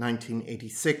April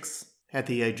 1986 at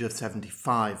the age of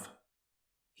 75.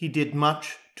 He did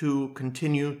much to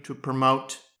continue to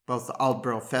promote both the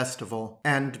Aldborough Festival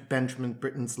and Benjamin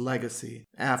Britten's legacy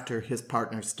after his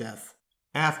partner's death.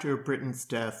 After Britten's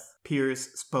death,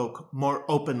 Pears spoke more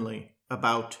openly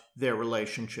about their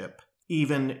relationship,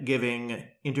 even giving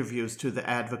interviews to The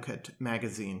Advocate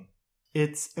magazine.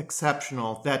 It's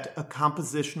exceptional that a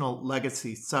compositional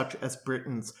legacy such as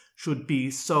Britten's should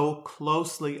be so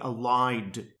closely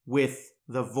allied with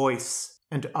the voice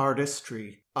and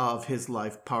artistry of his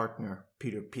life partner,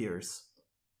 Peter Pears.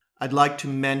 I'd like to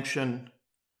mention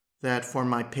that for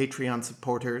my Patreon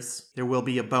supporters, there will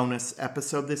be a bonus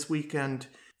episode this weekend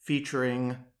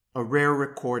featuring a rare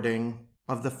recording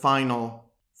of the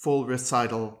final full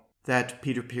recital that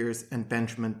Peter Pears and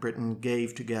Benjamin Britten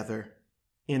gave together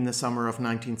in the summer of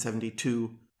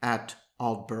 1972 at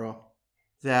Aldborough.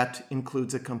 That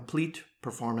includes a complete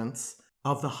performance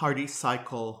of the Hardy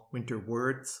Cycle Winter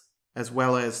Words, as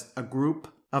well as a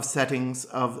group of settings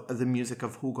of the music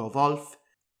of Hugo Wolf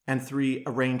and 3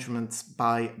 arrangements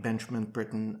by Benjamin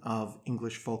Britten of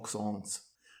English folk songs.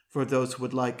 For those who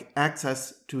would like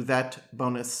access to that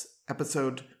bonus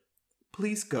episode,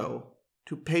 please go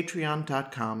to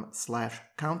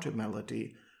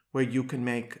patreon.com/countermelody, where you can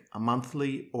make a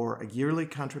monthly or a yearly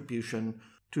contribution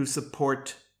to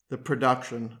support the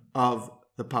production of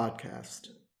the podcast.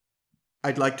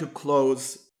 I'd like to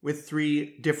close with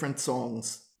 3 different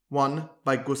songs. One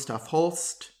by Gustav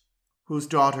Holst, whose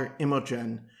daughter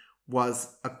Imogen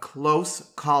was a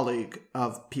close colleague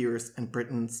of Pears and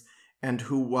Britten's and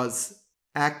who was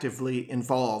actively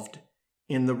involved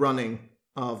in the running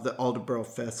of the Aldborough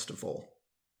Festival.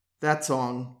 That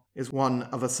song is one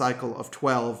of a cycle of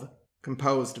 12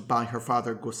 composed by her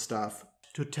father Gustav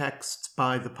to texts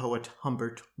by the poet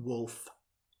Humbert Wolff.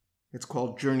 It's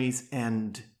called Journey's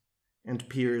End, and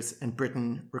Pears and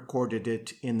Britten recorded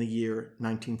it in the year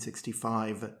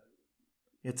 1965.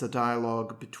 It's a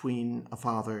dialogue between a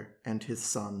father and his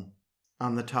son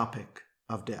on the topic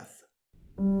of death.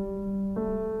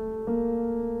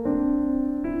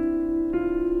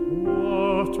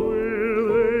 What will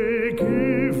they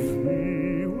give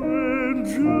me when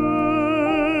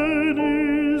journey's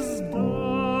done?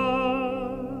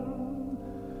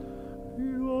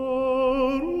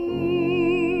 Your room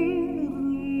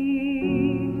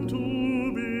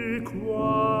to be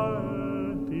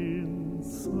quiet in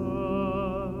sun.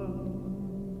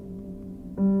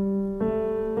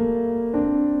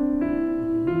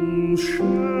 Who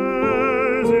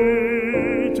shares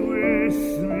it with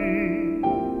me?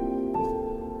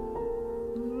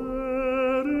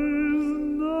 There is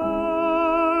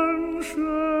none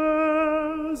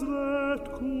shares that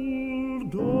cool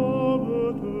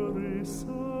dormitory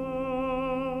sun.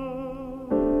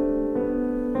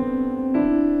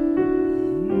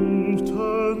 Who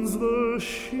turns the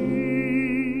sheets?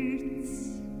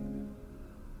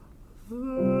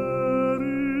 There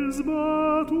is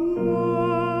but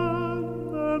one,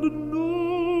 and no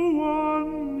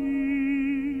one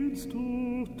needs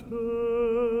to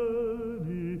turn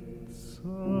it,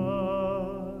 son.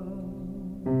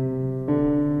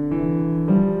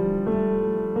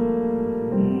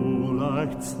 Who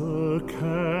lights the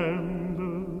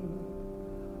candle?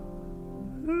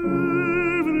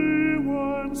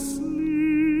 Everyone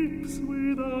sleeps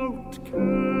without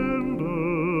candle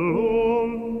all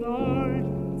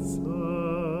night, son.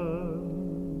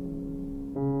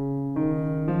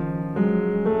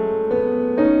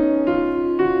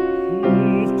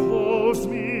 Who calls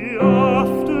me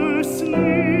after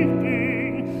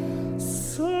sleeping,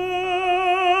 son?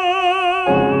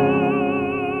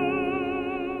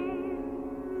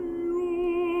 You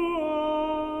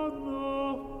are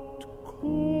not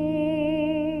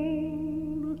cold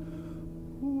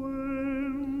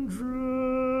when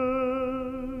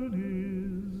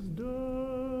journey's done.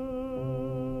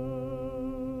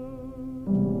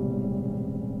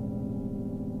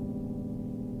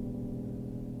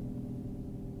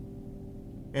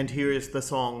 And here is the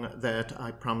song that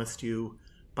I promised you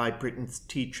by Britten's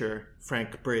teacher,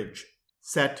 Frank Bridge,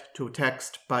 set to a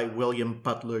text by William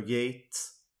Butler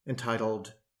Yeats,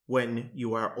 entitled When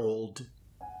You Are Old.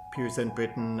 Pears and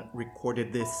Britten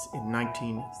recorded this in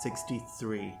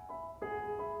 1963.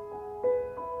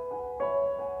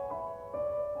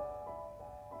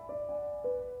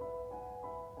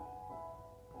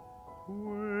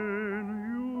 When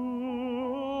you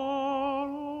are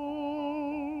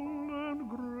old and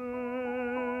gray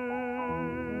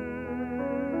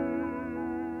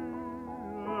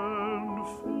and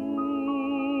full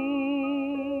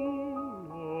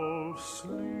of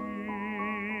sleep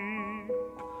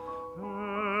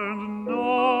and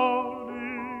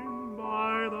nodding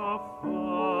by the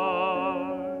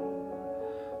fire,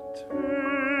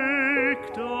 take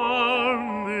down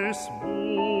this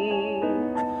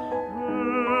book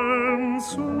and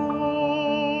slowly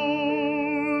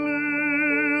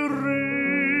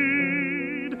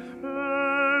read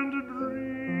and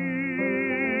dream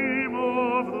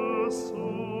of the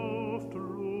soft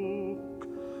look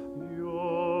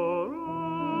your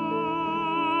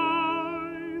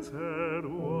eyes had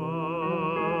once,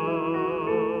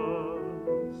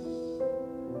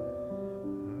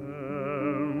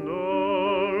 and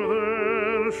all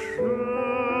their shadows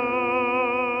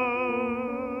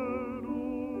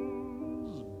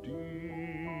deep.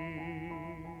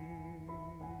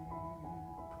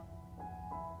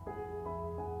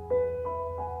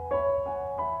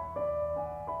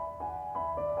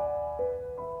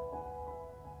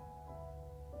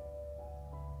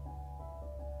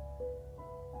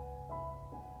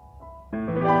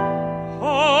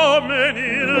 How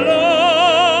many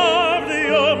loved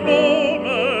your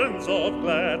moments of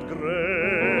glad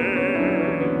grace,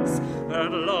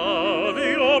 and love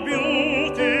your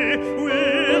beauty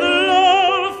with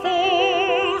love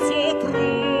full so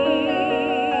true.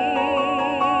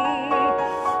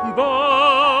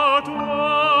 But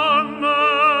one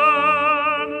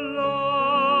man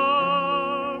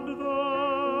loved the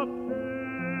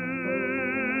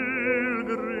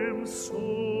pilgrim soul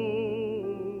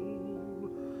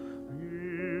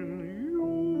in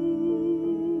you.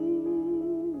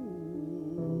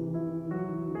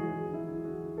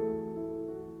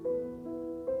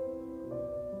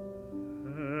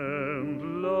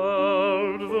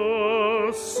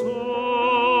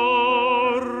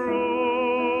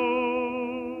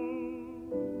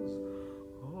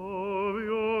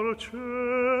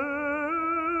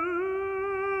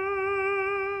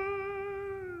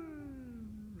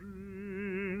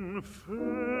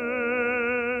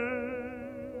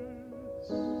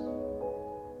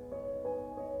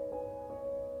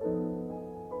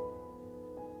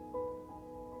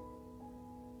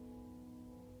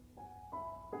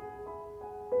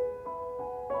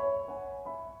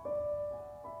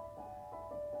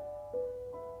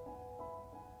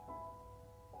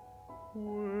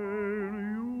 when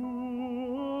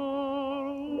you are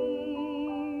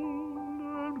old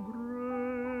and gray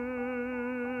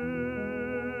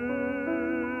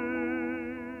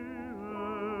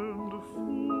and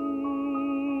full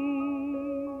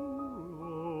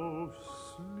of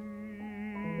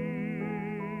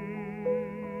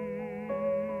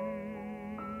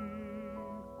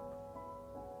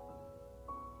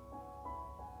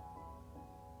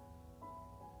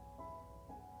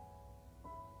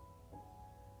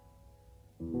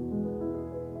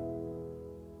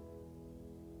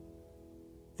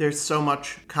There's so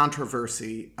much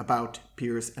controversy about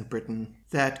Pears and Britten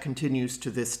that continues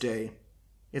to this day.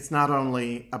 It's not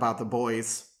only about the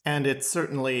boys, and it's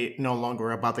certainly no longer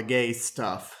about the gay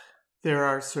stuff. There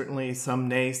are certainly some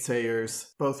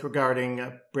naysayers, both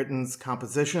regarding Britten's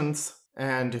compositions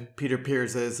and Peter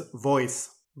Pears's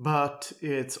voice, but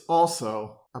it's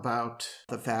also about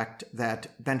the fact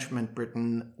that Benjamin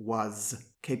Britten was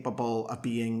capable of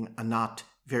being a not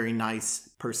very nice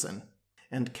person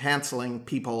and canceling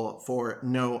people for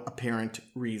no apparent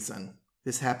reason.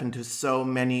 This happened to so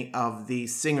many of the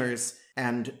singers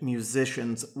and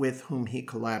musicians with whom he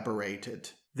collaborated.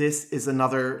 This is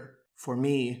another, for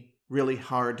me, really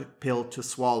hard pill to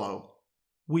swallow.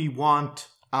 We want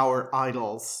our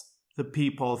idols, the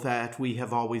people that we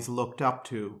have always looked up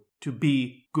to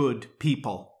be good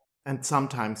people. And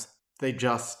sometimes they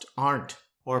just aren't.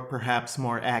 Or perhaps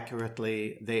more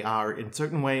accurately, they are in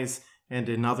certain ways, and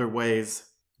in other ways,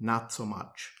 not so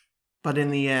much. But in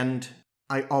the end,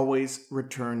 I always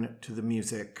return to the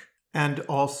music, and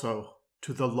also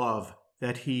to the love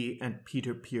that he and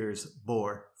Peter Pears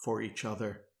bore for each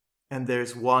other. And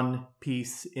there's one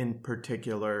piece in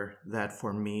particular that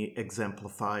for me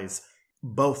exemplifies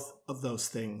both of those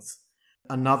things.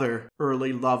 Another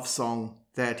early love song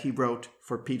that he wrote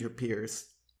for Peter Pears,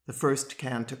 the first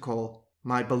canticle,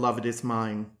 My Beloved Is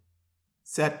Mine,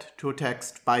 set to a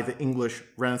text by the English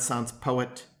Renaissance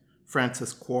poet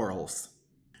Francis Quarles.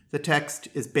 The text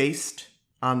is based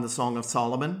on the Song of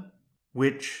Solomon,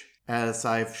 which, as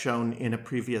I've shown in a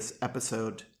previous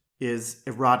episode, is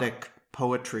erotic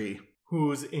poetry,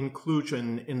 whose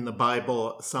inclusion in the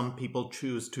Bible some people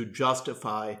choose to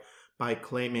justify by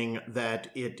claiming that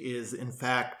it is, in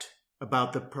fact,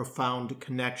 about the profound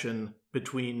connection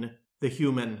between the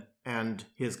human and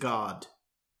his God.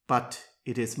 But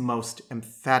it is most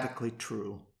emphatically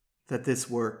true that this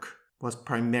work was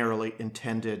primarily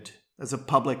intended as a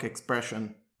public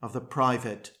expression of the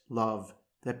private love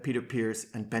that Peter Pears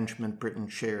and Benjamin Britten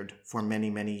shared for many,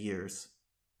 many years.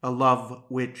 A love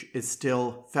which is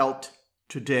still felt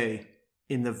today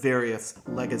in the various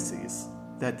legacies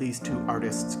that these two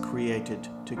artists created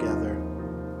together.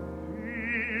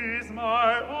 He is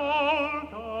my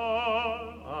altar,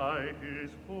 I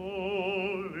his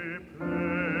holy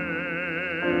place.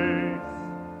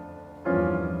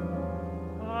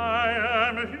 I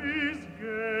am his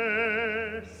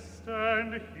guest,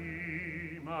 and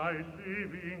he my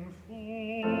living food.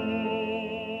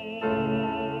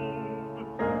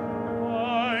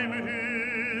 I'm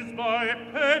his by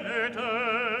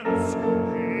penitence,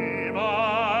 he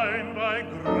mine by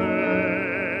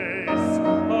grace.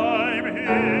 I'm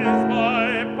his by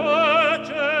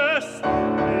purchase,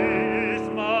 he is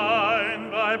mine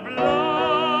by blood.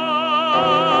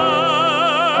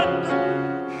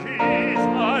 He's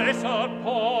my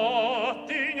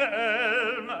supporting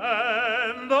elm,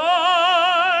 and I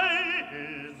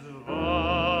his vine.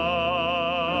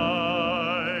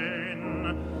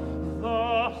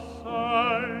 Thus I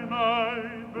my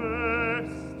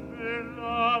best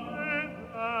beloved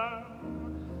am,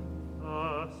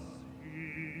 thus he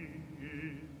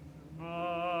is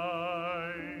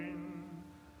mine.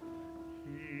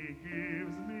 He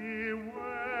gives me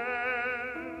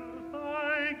wealth, I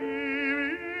give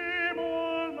him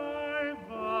all my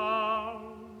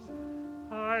vows.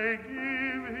 I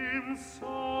give him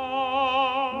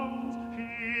songs,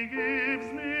 he gives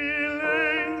me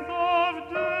length of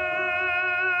days.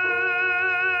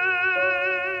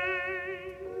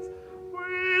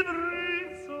 With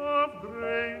wreaths of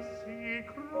grace he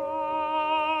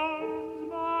crowns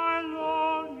my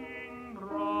longing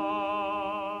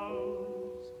brows,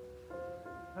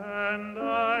 and I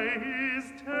his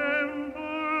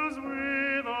temples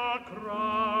with a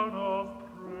crown of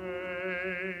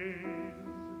praise,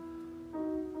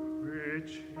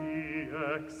 which he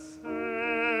accepts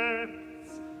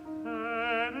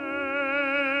an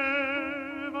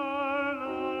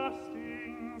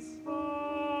everlasting sign,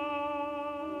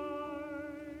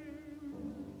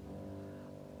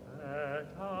 that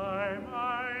I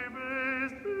my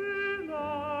best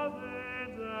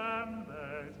beloved am,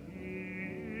 that he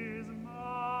is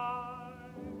mine.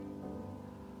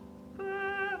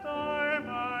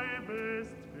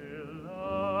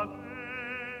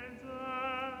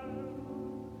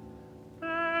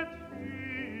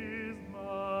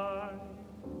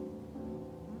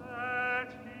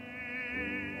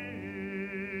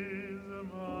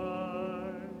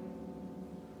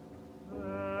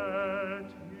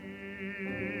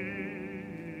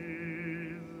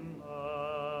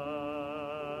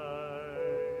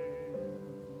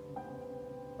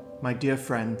 My dear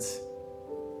friends,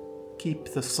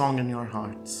 keep the song in your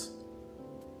hearts.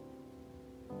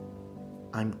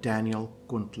 I'm Daniel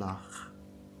Gundlach.